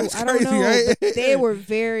crazy. know. That's I crazy. don't know. Right? But they were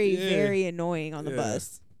very, Yeah. very annoying on the Yeah.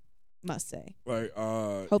 bus. Must say. Like,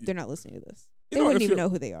 Hope they're not listening to this. you They know, wouldn't if even you're- know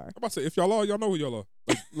who they are. I'm about to say, if y'all are, y'all know who y'all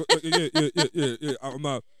are. Yeah. I'm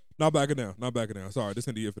not backing down. Not backing down. Sorry, this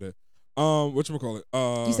ain't the year for that.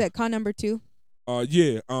 Whatchamacallit? You said con number 2?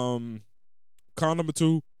 Yeah. Con number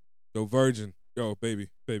 2, yo, virgin. Yo, baby.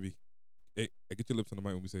 Hey, get your lips on the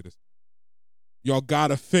mic when we say this. Y'all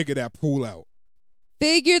gotta figure that pool out.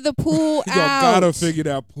 Figure the pool Y'all out. gotta figure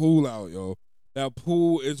that pool out, yo. That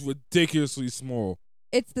pool is ridiculously small.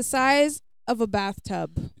 It's the size of a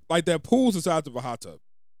bathtub. Like, that pool's the size of a hot tub.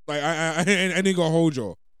 Like, I ain't gonna hold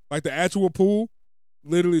y'all. Like, the actual pool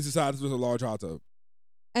literally is the size of a large hot tub.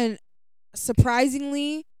 And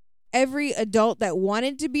surprisingly, every adult that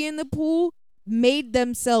wanted to be in the pool made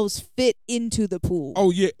themselves fit into the pool.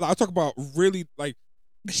 Oh, yeah. Like, I talk about really, like,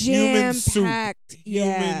 human soup. Jam-packed.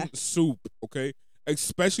 Yeah. Human soup, okay?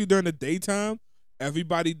 Especially during the daytime.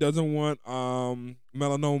 Everybody doesn't want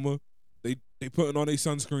melanoma. They putting on their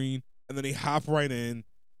sunscreen, and then they hop right in.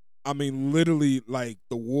 I mean, literally, like,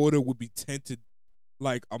 the water would be tinted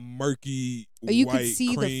like a murky You white could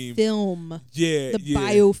see cream. the film. Yeah, The yeah.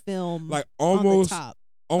 biofilm. Like, on the almost top.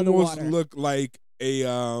 almost water. look like a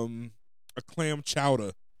clam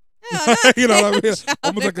chowder. No, You know what I mean? chowder.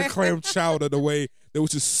 Almost like a clam chowder. The way there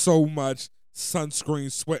was just so much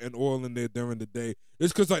sunscreen, sweat, and oil in there during the day.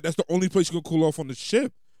 It's because, like, that's the only place you can cool off on the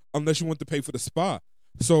ship, unless you want to pay for the spa.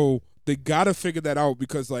 So they gotta figure that out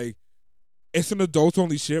because, like, it's an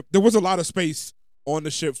adult-only ship. There was a lot of space on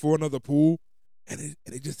the ship for another pool, and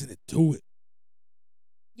they just didn't do it.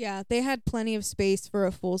 Yeah, they had plenty of space for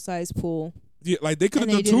a full-size pool. Yeah, like, they could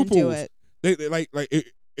And have they done two didn't do pools. it. They like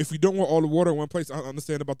if you don't want all the water in one place, I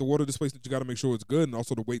understand about the water displacement. You got to make sure it's good, and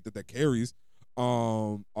also the weight that carries.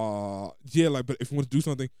 Yeah, like, but if you want to do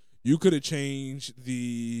something, you could have changed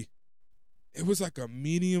the. It was like a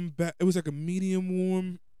medium. It was like a medium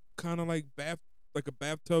warm kind of like like a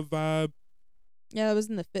bathtub vibe. Yeah, that was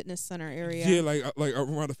in the fitness center area. Yeah, like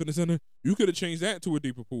around the fitness center. You could have changed that to a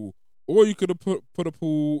deeper pool, or you could have put a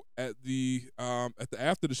pool at the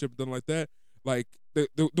after the ship, done like that. Like, there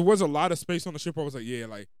was a lot of space on the ship. I was like, yeah,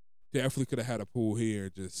 like, definitely could have had a pool here.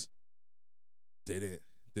 Just didn't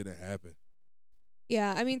happen.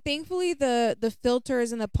 Yeah, I mean, thankfully the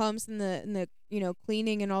filters and the pumps and the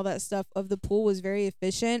cleaning and all that stuff of the pool was very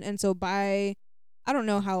efficient, and so by I don't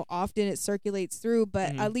know how often it circulates through,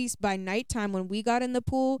 but at least by nighttime when we got in the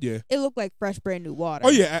pool, it looked like fresh, brand new water.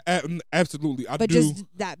 Oh yeah, absolutely. But just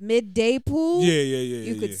that midday pool, Yeah.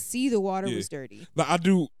 you could see the water was dirty. Like, I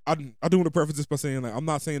do want to preface this by saying, like, I'm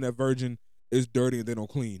not saying that Virgin is dirty and they don't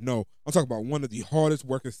clean. No, I'm talking about one of the hardest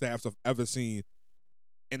working staffs I've ever seen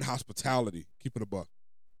in hospitality. Keeping a buck,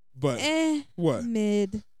 but what?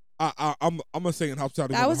 Mid. I'm gonna say in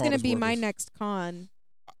hospitality. That was gonna be workers. my next con.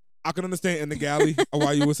 I can understand in the galley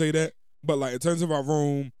why you would say that, but, like, in terms of our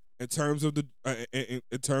room, in terms of the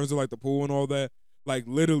in terms of, like, the pool and all that, like,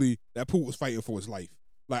 literally that pool was fighting for its life.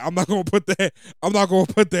 Like, I'm not gonna put that on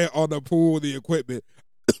the pool, the equipment.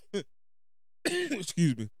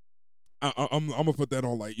 Excuse me. I'm gonna put that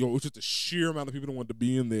on, like, yo, it's just the sheer amount of people that wanted to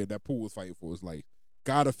be in there. That pool was fighting for its life.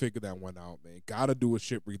 Gotta figure that one out, man. Gotta do a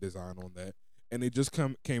ship redesign on that. And they just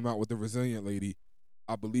came out with the Resilient Lady.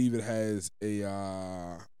 I believe it has a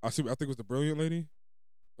I think it was the Brilliant Lady,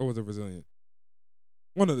 or was it Resilient?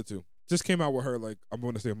 One of the two. Just came out with her, like, I'm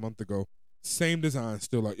going to say a month ago. Same design,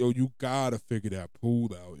 still, like, yo, you gotta figure that pool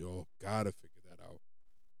out, yo. Gotta figure that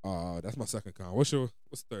out. That's my second con. What's the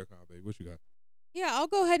third con, baby? What you got? Yeah, I'll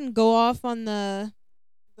go ahead and go off on the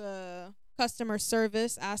customer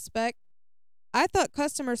service aspect. I thought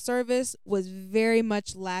customer service was very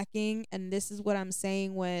much lacking, and this is what I'm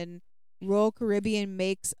saying when Royal Caribbean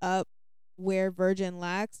makes up where Virgin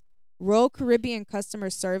lacks. Royal Caribbean customer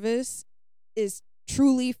service is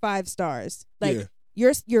truly 5 stars. Like,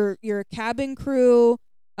 your cabin crew,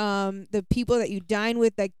 the people that you dine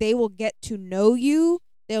with, like, they will get to know you.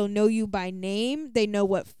 They'll know you by name. They know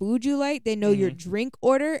what food you like. They know your drink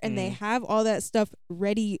order, and they have all that stuff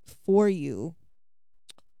ready for you.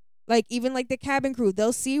 Like, even like the cabin crew,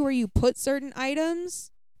 they'll see where you put certain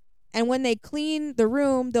items, and when they clean the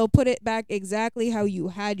room, they'll put it back exactly how you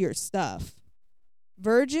had your stuff.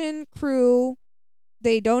 Virgin crew,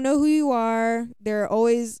 they don't know who you are. They're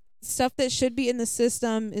always stuff that should be in the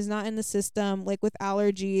system is not in the system, like with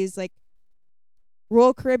allergies. Like,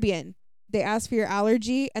 Royal Caribbean, they ask for your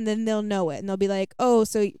allergy, and then they'll know it, and they'll be like, oh,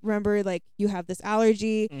 so remember, like, you have this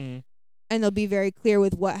allergy, and they'll be very clear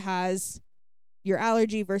with what has your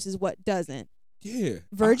allergy versus what doesn't. Yeah.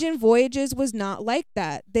 Virgin Voyages was not like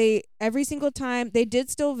that. They, every single time, they did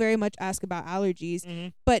still very much ask about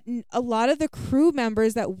allergies, but a lot of the crew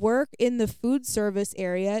members that work in the food service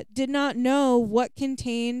area did not know what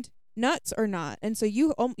contained nuts or not. And so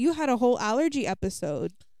you had a whole allergy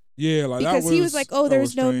episode. Yeah, like because he was like, oh,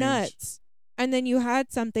 there's no strange. nuts. And then you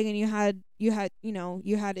had something, and you had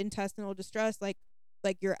intestinal distress, like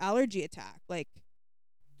your allergy attack. Like,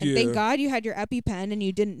 and thank God you had your EpiPen and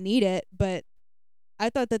you didn't need it, but I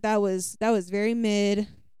thought that was very mid.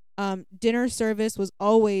 Dinner service was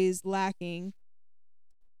always lacking.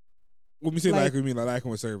 When we say lacking, we mean like lacking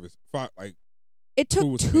with service. Like, it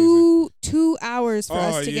took two hours for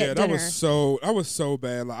us to get dinner. That was so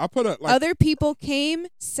bad. Like, I put a like other people came,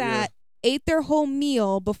 sat, ate their whole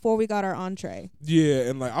meal before we got our entree. Yeah,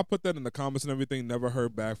 and like I put that in the comments and everything. Never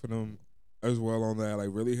heard back from them as well on that. Like,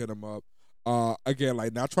 really hit them up. Again,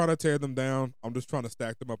 like, not trying to tear them down. I'm just trying to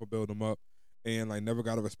stack them up and build them up. And like, never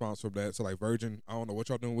got a response from that. So like, Virgin, I don't know what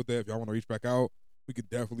y'all doing with that. If y'all want to reach back out, we could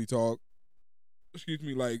definitely talk. Excuse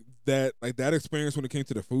me, like that experience when it came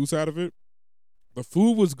to the food side of it. The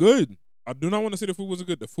food was good. I do not want to say the food wasn't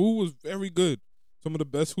good. The food was very good. Some of the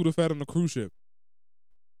best food I've had on the cruise ship.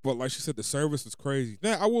 But like she said, the service is crazy.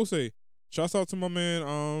 Now I will say, shouts out to my man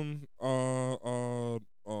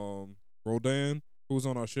Rodan, who was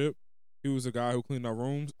on our ship. He was a guy who cleaned our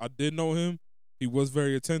rooms. I did know him. He was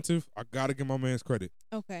very attentive. I gotta give my man's credit.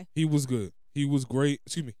 Okay. He was good. He was great.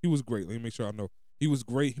 Excuse me. He was great. Let me make sure I know. He was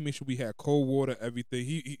great. He made sure we had cold water, everything.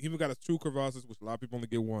 He even got us 2 crevasses, which a lot of people only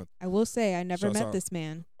get 1. I will say, I never met this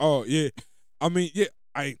man. Oh yeah, I mean, yeah.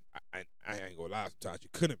 I ain't gonna lie. Sometimes you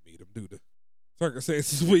couldn't meet him due to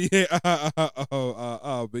circumstances, but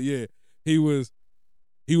yeah. But yeah, he was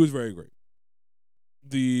very great.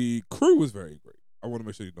 The crew was very great. I want to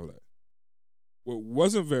make sure you know that. What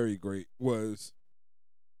wasn't very great was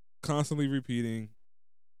constantly repeating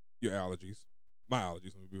your allergies. My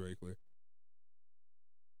allergies, let me be very clear.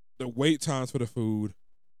 The wait times for the food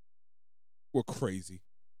were crazy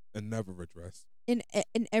and never addressed. In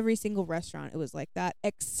every single restaurant, it was like that,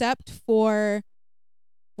 except for,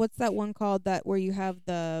 what's that one called, that where you have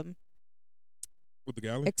the with the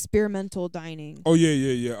galley experimental dining? Oh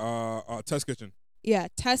yeah. Test kitchen. Yeah,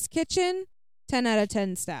 test kitchen. 10 out of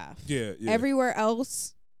 10 staff. Yeah. Everywhere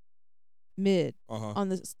else, mid on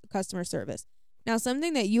the customer service. Now,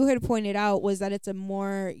 something that you had pointed out was that it's a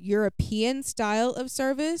more European style of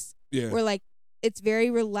service. Yeah. Where, like, it's very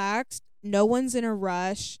relaxed. No one's in a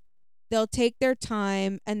rush. They'll take their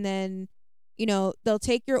time, and then, they'll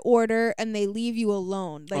take your order, and they leave you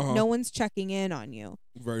alone. Like, no one's checking in on you.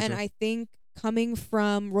 Very and true. I think coming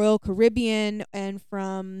from Royal Caribbean and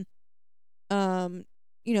from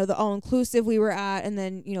the all-inclusive we were at, and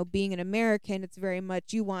then, being an American, it's very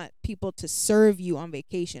much you want people to serve you on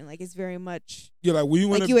vacation. Like, it's very much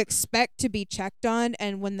like you expect to be checked on,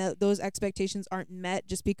 and when those expectations aren't met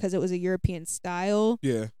just because it was a European style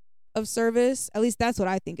of service, at least that's what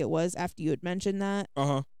I think it was after you had mentioned that,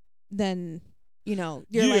 then, you're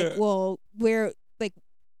like, well,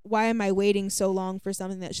 why am I waiting so long for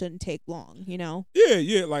something that shouldn't take long,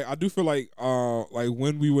 Yeah, like, I do feel like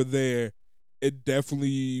when we were there, it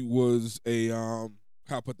definitely was a how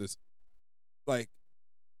I put this, like,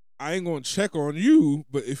 I ain't gonna check on you,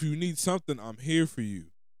 but if you need something, I'm here for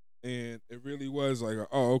you. And it really was like,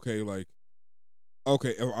 oh, okay, like,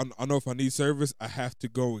 okay, I know if I need service, I have to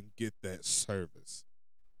go and get that service.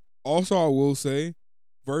 Also, I will say,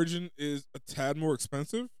 Virgin is a tad more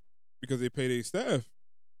expensive because they pay their staff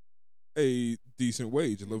a decent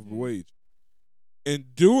wage, a livable wage. In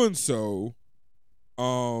doing so,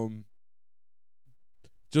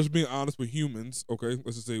 just being honest with humans, okay,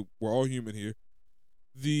 let's just say we're all human here.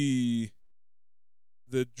 The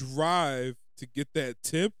drive to get that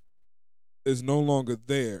tip is no longer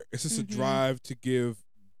there. It's just a drive to give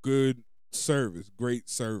good service, great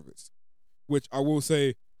service, which I will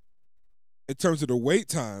say, in terms of the wait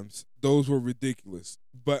times, those were ridiculous.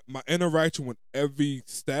 But my interaction with every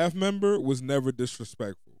staff member was never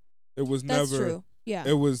disrespectful. It was That's never true. Yeah.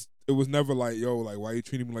 It was never like, yo, like, why are you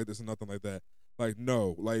treating me like this and nothing like that. Like,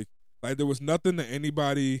 no, like there was nothing that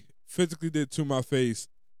anybody physically did to my face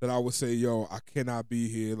that I would say, yo, I cannot be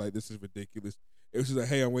here. Like, this is ridiculous. It was just like,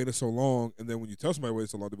 hey, I'm waiting so long. And then when you tell somebody waiting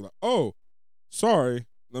so long, they'll be like, oh, sorry,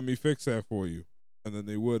 let me fix that for you. And then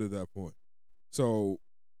they would at that point. So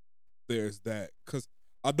there's that. Because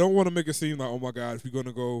I don't want to make it seem like, oh my God, if you're going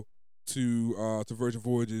to go to Virgin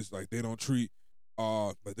Voyages, like, they don't treat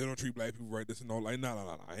like they don't treat black people right, this and all. Like,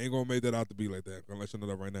 nah. I ain't gonna make that out to be like that. I'm gonna let you know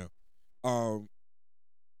that right now.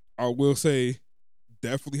 I will say,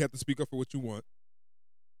 definitely have to speak up for what you want.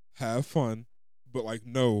 Have fun, but like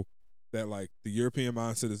know that like the European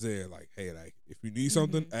mindset is there. Like, hey, like if you need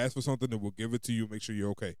something, ask for something, and we'll give it to you. Make sure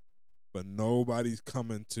you're okay. But nobody's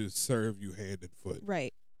coming to serve you hand and foot.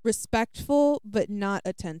 Right. Respectful, but not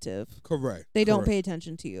attentive. Correct. They don't pay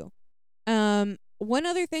attention to you. One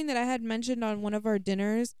other thing that I had mentioned on one of our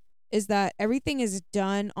dinners is that everything is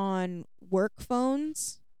done on work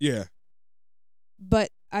phones. Yeah. But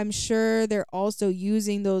I'm sure they're also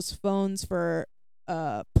using those phones for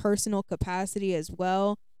personal capacity as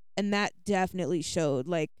well. And that definitely showed.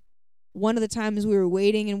 Like, one of the times we were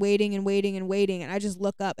waiting, and I just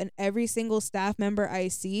look up, and every single staff member I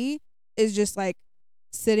see is just like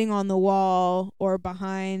sitting on the wall or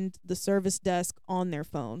behind the service desk on their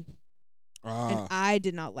phone. And I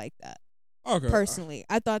did not like that. Okay. Personally,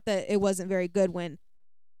 I thought that it wasn't very good when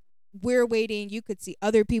we're waiting. You could see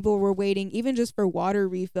other people were waiting, even just for water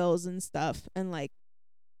refills and stuff. And like,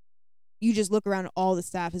 you just look around, and all the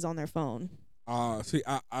staff is on their phone. See,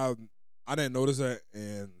 I didn't notice that,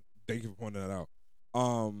 and thank you for pointing that out.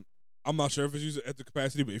 I'm not sure if it's used at the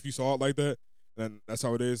capacity, but if you saw it like that, then that's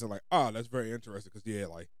how it is. And like, that's very interesting because yeah,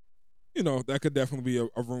 like, you know, that could definitely be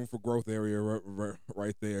a room for growth area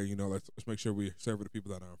right there. You know, let's make sure we serve the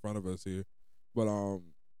people that are in front of us here. But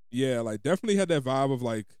yeah, like definitely had that vibe of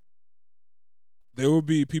like there would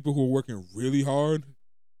be people who are working really hard,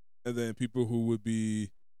 and then people who would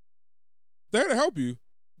be there to help you,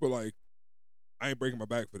 but like I ain't breaking my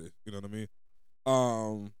back for this. You know what I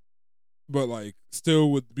mean? But like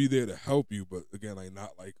still would be there to help you, but again, like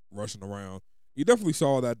not like rushing around. You definitely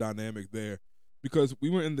saw that dynamic there. Because we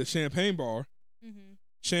went in the champagne bar. Mm-hmm.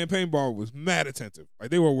 Champagne bar was mad attentive. Like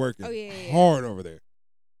they were working hard over there.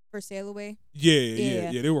 For Sail Away?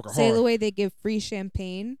 Yeah. They working hard. Sail Away, they give free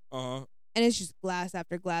champagne. Uh-huh. And it's just glass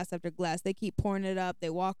after glass after glass. They keep pouring it up. They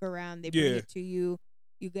walk around. They bring it to you.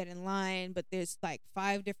 You get in line. But there's like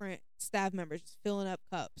 5 different staff members just filling up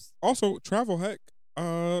cups. Also, travel hack.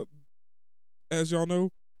 As y'all know,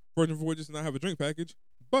 Virgin Voyages does not have a drink package.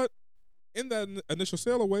 But in that initial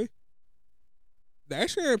Sail Away, that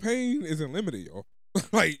champagne isn't limited, y'all.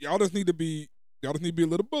 Like y'all just need to be a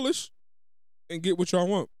little bullish and get what y'all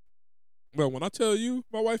want. Well, when I tell you,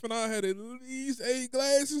 my wife and I had at least 8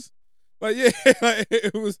 glasses. Like like,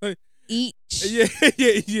 it was like each. Yeah.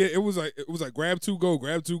 It was like grab 2, go.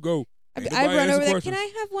 I'd run over there. Can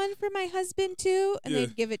I have one for my husband too? And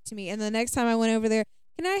they'd give it to me. And the next time I went over there,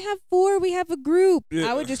 can I have 4? We have a group.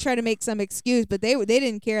 I would just try to make some excuse, but they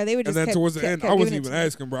didn't care. They would just. And then towards the end, I wasn't even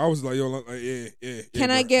asking, bro. I was like, yo, like, yeah. Can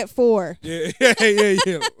bro. I get 4? Yeah.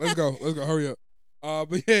 Let's go. Hurry up.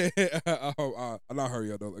 But yeah, not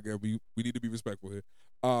hurry up though. Again, we need to be respectful here.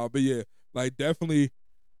 But yeah, like definitely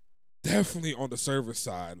on the service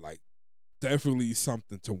side, like definitely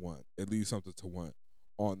something to want. At least something to want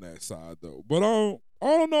on that side though. But all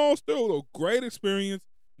in all, still a great experience.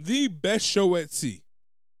 The best show at sea.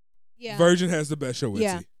 Yeah. Virgin has the best show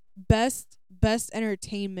at sea. Best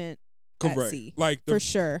entertainment at sea. Like for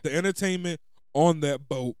sure. The entertainment on that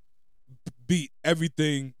boat beat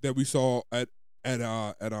everything that we saw at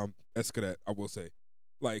Escadet, I will say.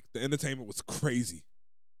 Like the entertainment was crazy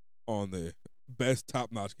on there. Best,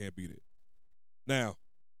 top notch, can't beat it. Now,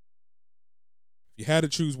 if you had to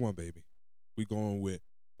choose one, baby, we going with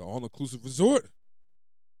the all inclusive resort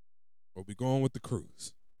or we going with the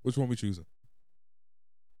cruise? Which one we choosing?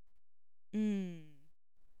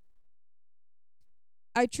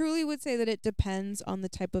 I truly would say that it depends on the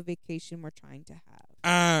type of vacation we're trying to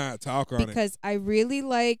have. Talk on it. Because I really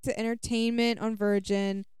liked the entertainment on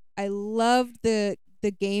Virgin. I loved the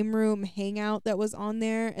game room hangout that was on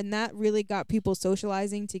there, and that really got people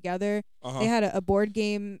socializing together. They had a board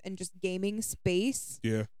game and just gaming space.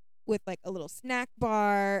 Yeah. With like a little snack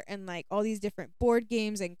bar and like all these different board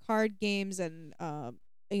games and card games and a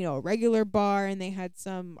regular bar, and they had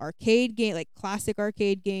some arcade game, like classic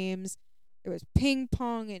arcade games. There was ping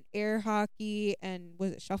pong and air hockey and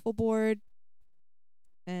was it shuffleboard?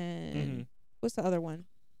 And what's the other one?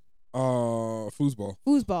 Foosball.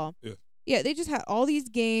 Foosball. Yeah. Yeah, they just had all these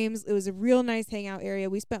games. It was a real nice hangout area.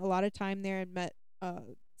 We spent a lot of time there and met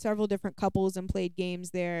several different couples and played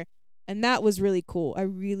games there. And that was really cool. I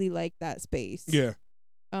really liked that space. Yeah.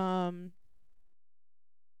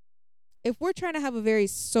 If we're trying to have a very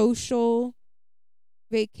social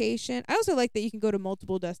vacation, I also like that you can go to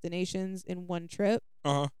multiple destinations in one trip.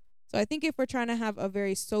 So I think if we're trying to have a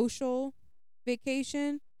very social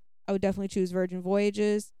vacation, I would definitely choose Virgin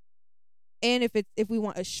Voyages. And if we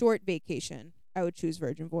want a short vacation, I would choose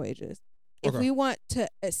Virgin Voyages. If we want to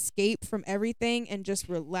escape from everything and just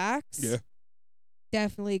relax,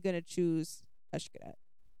 definitely gonna choose Eshkadet.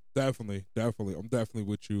 Definitely. I'm definitely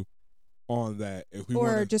with you on that. If we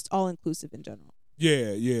or just all inclusive in general.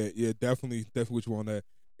 Yeah. Definitely with you on that.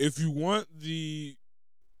 If you want the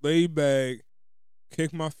laid back,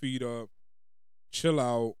 kick my feet up, chill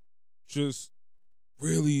out, just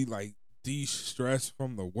really like de-stress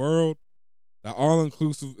from the world, that all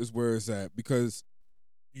inclusive is where it's at, because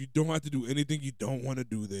you don't have to do anything you don't want to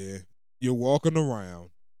do there. You're walking around.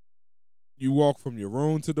 You walk from your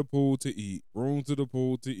room to the pool to eat,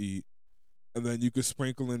 and then you could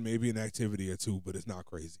sprinkle in maybe an activity or two, but it's not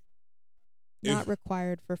crazy. Not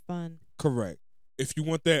required for fun. Correct. If you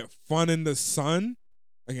want that fun in the sun,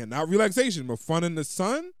 again, not relaxation, but fun in the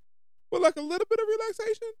sun, with like a little bit of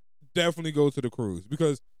relaxation, definitely go to the cruise,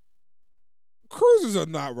 because cruises are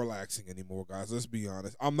not relaxing anymore, guys. Let's be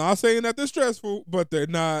honest. I'm not saying that they're stressful, but they're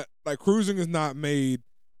not. Like, cruising is not made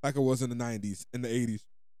like it was in the 90s, in the 80s.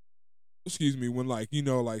 Excuse me, when like, you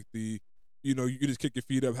could just kick your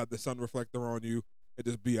feet up, have the sun reflector on you, and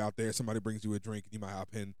just be out there. Somebody brings you a drink, and you might hop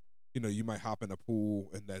in. You might hop in a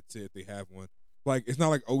pool, and that's it. They have one. Like, it's not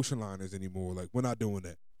like ocean liners anymore. Like, we're not doing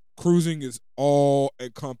that. Cruising is all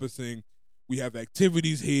encompassing. We have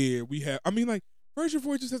activities here. Virgin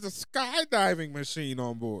Voyages has a skydiving machine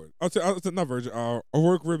on board. Not Virgin,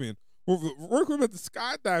 Royal Caribbean. Royal Caribbean has a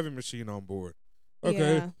skydiving machine on board.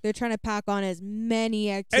 Okay. Yeah, they're trying to pack on as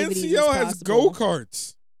many activities NCO as has possible.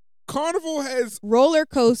 go-karts. Carnival has roller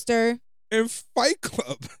coaster. And Fight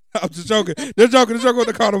Club. I'm just joking. They're joking with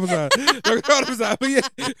the Carnival side.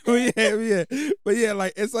 But yeah,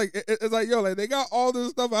 like it's like yo, like they got all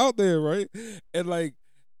this stuff out there, right? And like,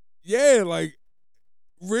 yeah, like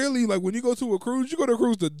really, like when you go to a cruise, you go to a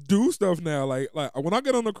cruise to do stuff now. Like when I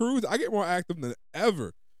get on a cruise, I get more active than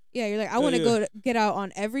ever. Yeah, you're like, I want to get out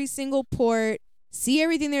on every single port, see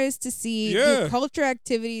everything there is to see, do culture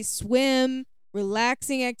activities, swim,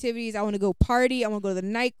 relaxing activities. I want to go party. I want to go to the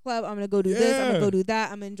nightclub. I'm going to go do this. I'm going to go do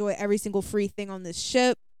that. I'm going to enjoy every single free thing on this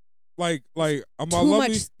ship.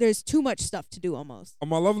 There's too much stuff to do almost.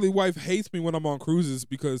 My lovely wife hates me when I'm on cruises,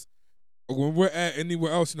 because when we're at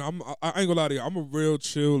anywhere else, I ain't gonna lie to you, I'm a real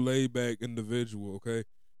chill, laid back individual, okay?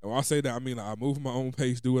 And when I say that, I mean like I move at my own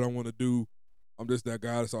pace, do what I want to do. I'm just that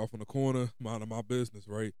guy that's off in the corner, minding my business,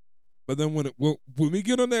 right? But then when we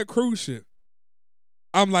get on that cruise ship,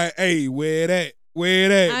 I'm like, hey, where that?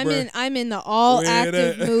 I'm in the all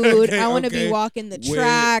active mood. Okay, I want to be walking the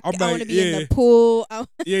track. I want to be in the pool. I want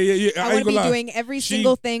to be doing every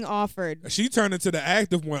single thing offered. She turned into the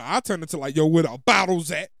active one. I turned into like, yo, where the bottles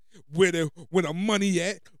at? Where the money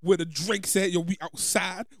at? Where the drinks at? Yo, we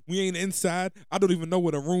outside. We ain't inside. I don't even know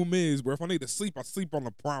where the room is. Where if I need to sleep, I sleep on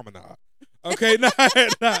the promenade. Okay, nah.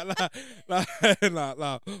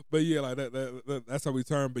 But yeah, like that's how we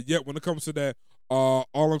turn. But yet, when it comes to that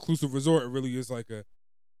all-inclusive resort, it really is like a,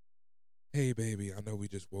 hey, baby, I know we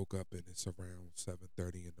just woke up and it's around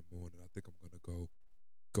 7:30 in the morning. I think I'm gonna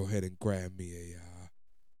go ahead and grab me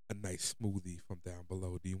a nice smoothie from down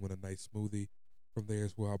below. Do you want a nice smoothie from there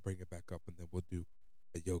as well? I'll bring it back up, and then we'll do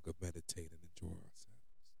a yoga, meditate, and enjoy ourselves.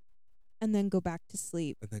 And then go back to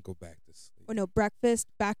sleep. Or no, breakfast,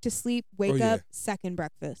 back to sleep, wake up, second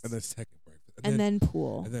breakfast. And then second breakfast. And then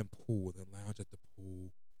pool. And then lounge at the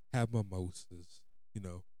pool, have mimosas,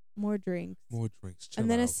 More drinks. Chill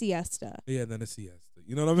and then out. a siesta. Yeah, and then a siesta.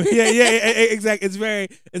 You know what I mean? Yeah, exactly.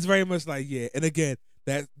 It's very much like, yeah. And again,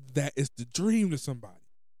 that is the dream to somebody.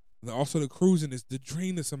 And also the cruising is the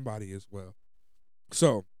dream to somebody as well.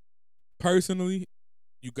 So, personally,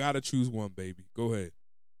 you got to choose one, baby. Go ahead.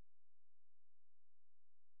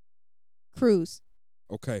 Cruise.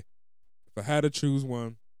 Okay. If I had to choose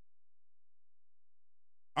one,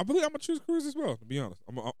 I believe I'm going to choose cruise as well, to be honest.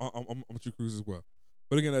 I'm going to choose cruise as well.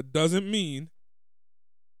 But again, that doesn't mean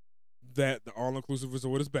that the all-inclusive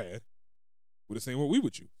resort is bad. We're just saying what we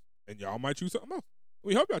would choose. And y'all might choose something else.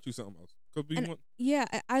 We hope y'all choose something else.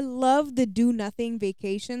 I love the do-nothing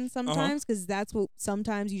vacation sometimes, because that's what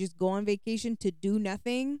sometimes you just go on vacation to do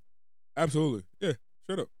nothing. Absolutely. Yeah,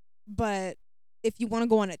 straight up. But if you want to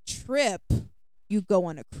go on a trip, you go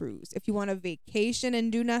on a cruise. If you want a vacation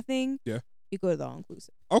and do nothing, you go to the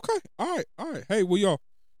all-inclusive. Okay. All right. Hey, well, y'all,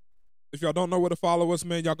 if y'all don't know where to follow us,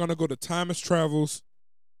 man, y'all going to go to Timeless Travels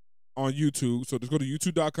on YouTube. So just go to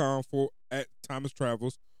youtube.com at Timeless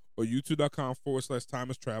Travels or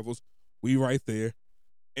youtube.com/Timeless Travels. We right there.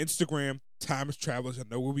 Instagram, Timeless Travels. I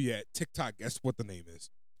know where we at. TikTok, guess what the name is?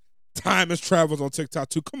 Timeless Travels on TikTok,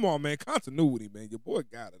 too. Come on, man. Continuity, man. Your boy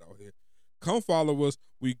got it out here. Come follow us.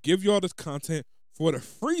 We give y'all this content for the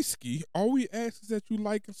free ski. All we ask is that you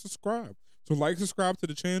like and subscribe. So like, subscribe to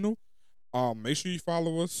the channel. Make sure you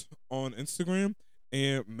follow us on Instagram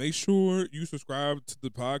and make sure you subscribe to the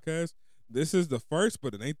podcast. This is the first,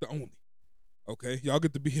 but it ain't the only. Okay, y'all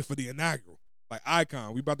get to be here for the inaugural, like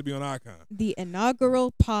Icon. We about to be on Icon. The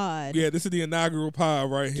inaugural pod. Yeah, this is the inaugural pod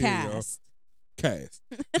right here, Cast. y'all. Cast.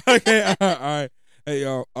 Okay, all right. Hey,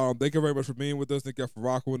 y'all. Thank you very much for being with us. Thank y'all for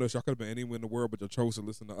rocking with us. Y'all could have been anywhere in the world, but you chose to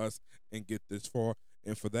listen to us and get this far.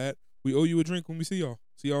 And for that, we owe you a drink when we see y'all.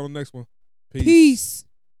 See y'all on the next one. Peace.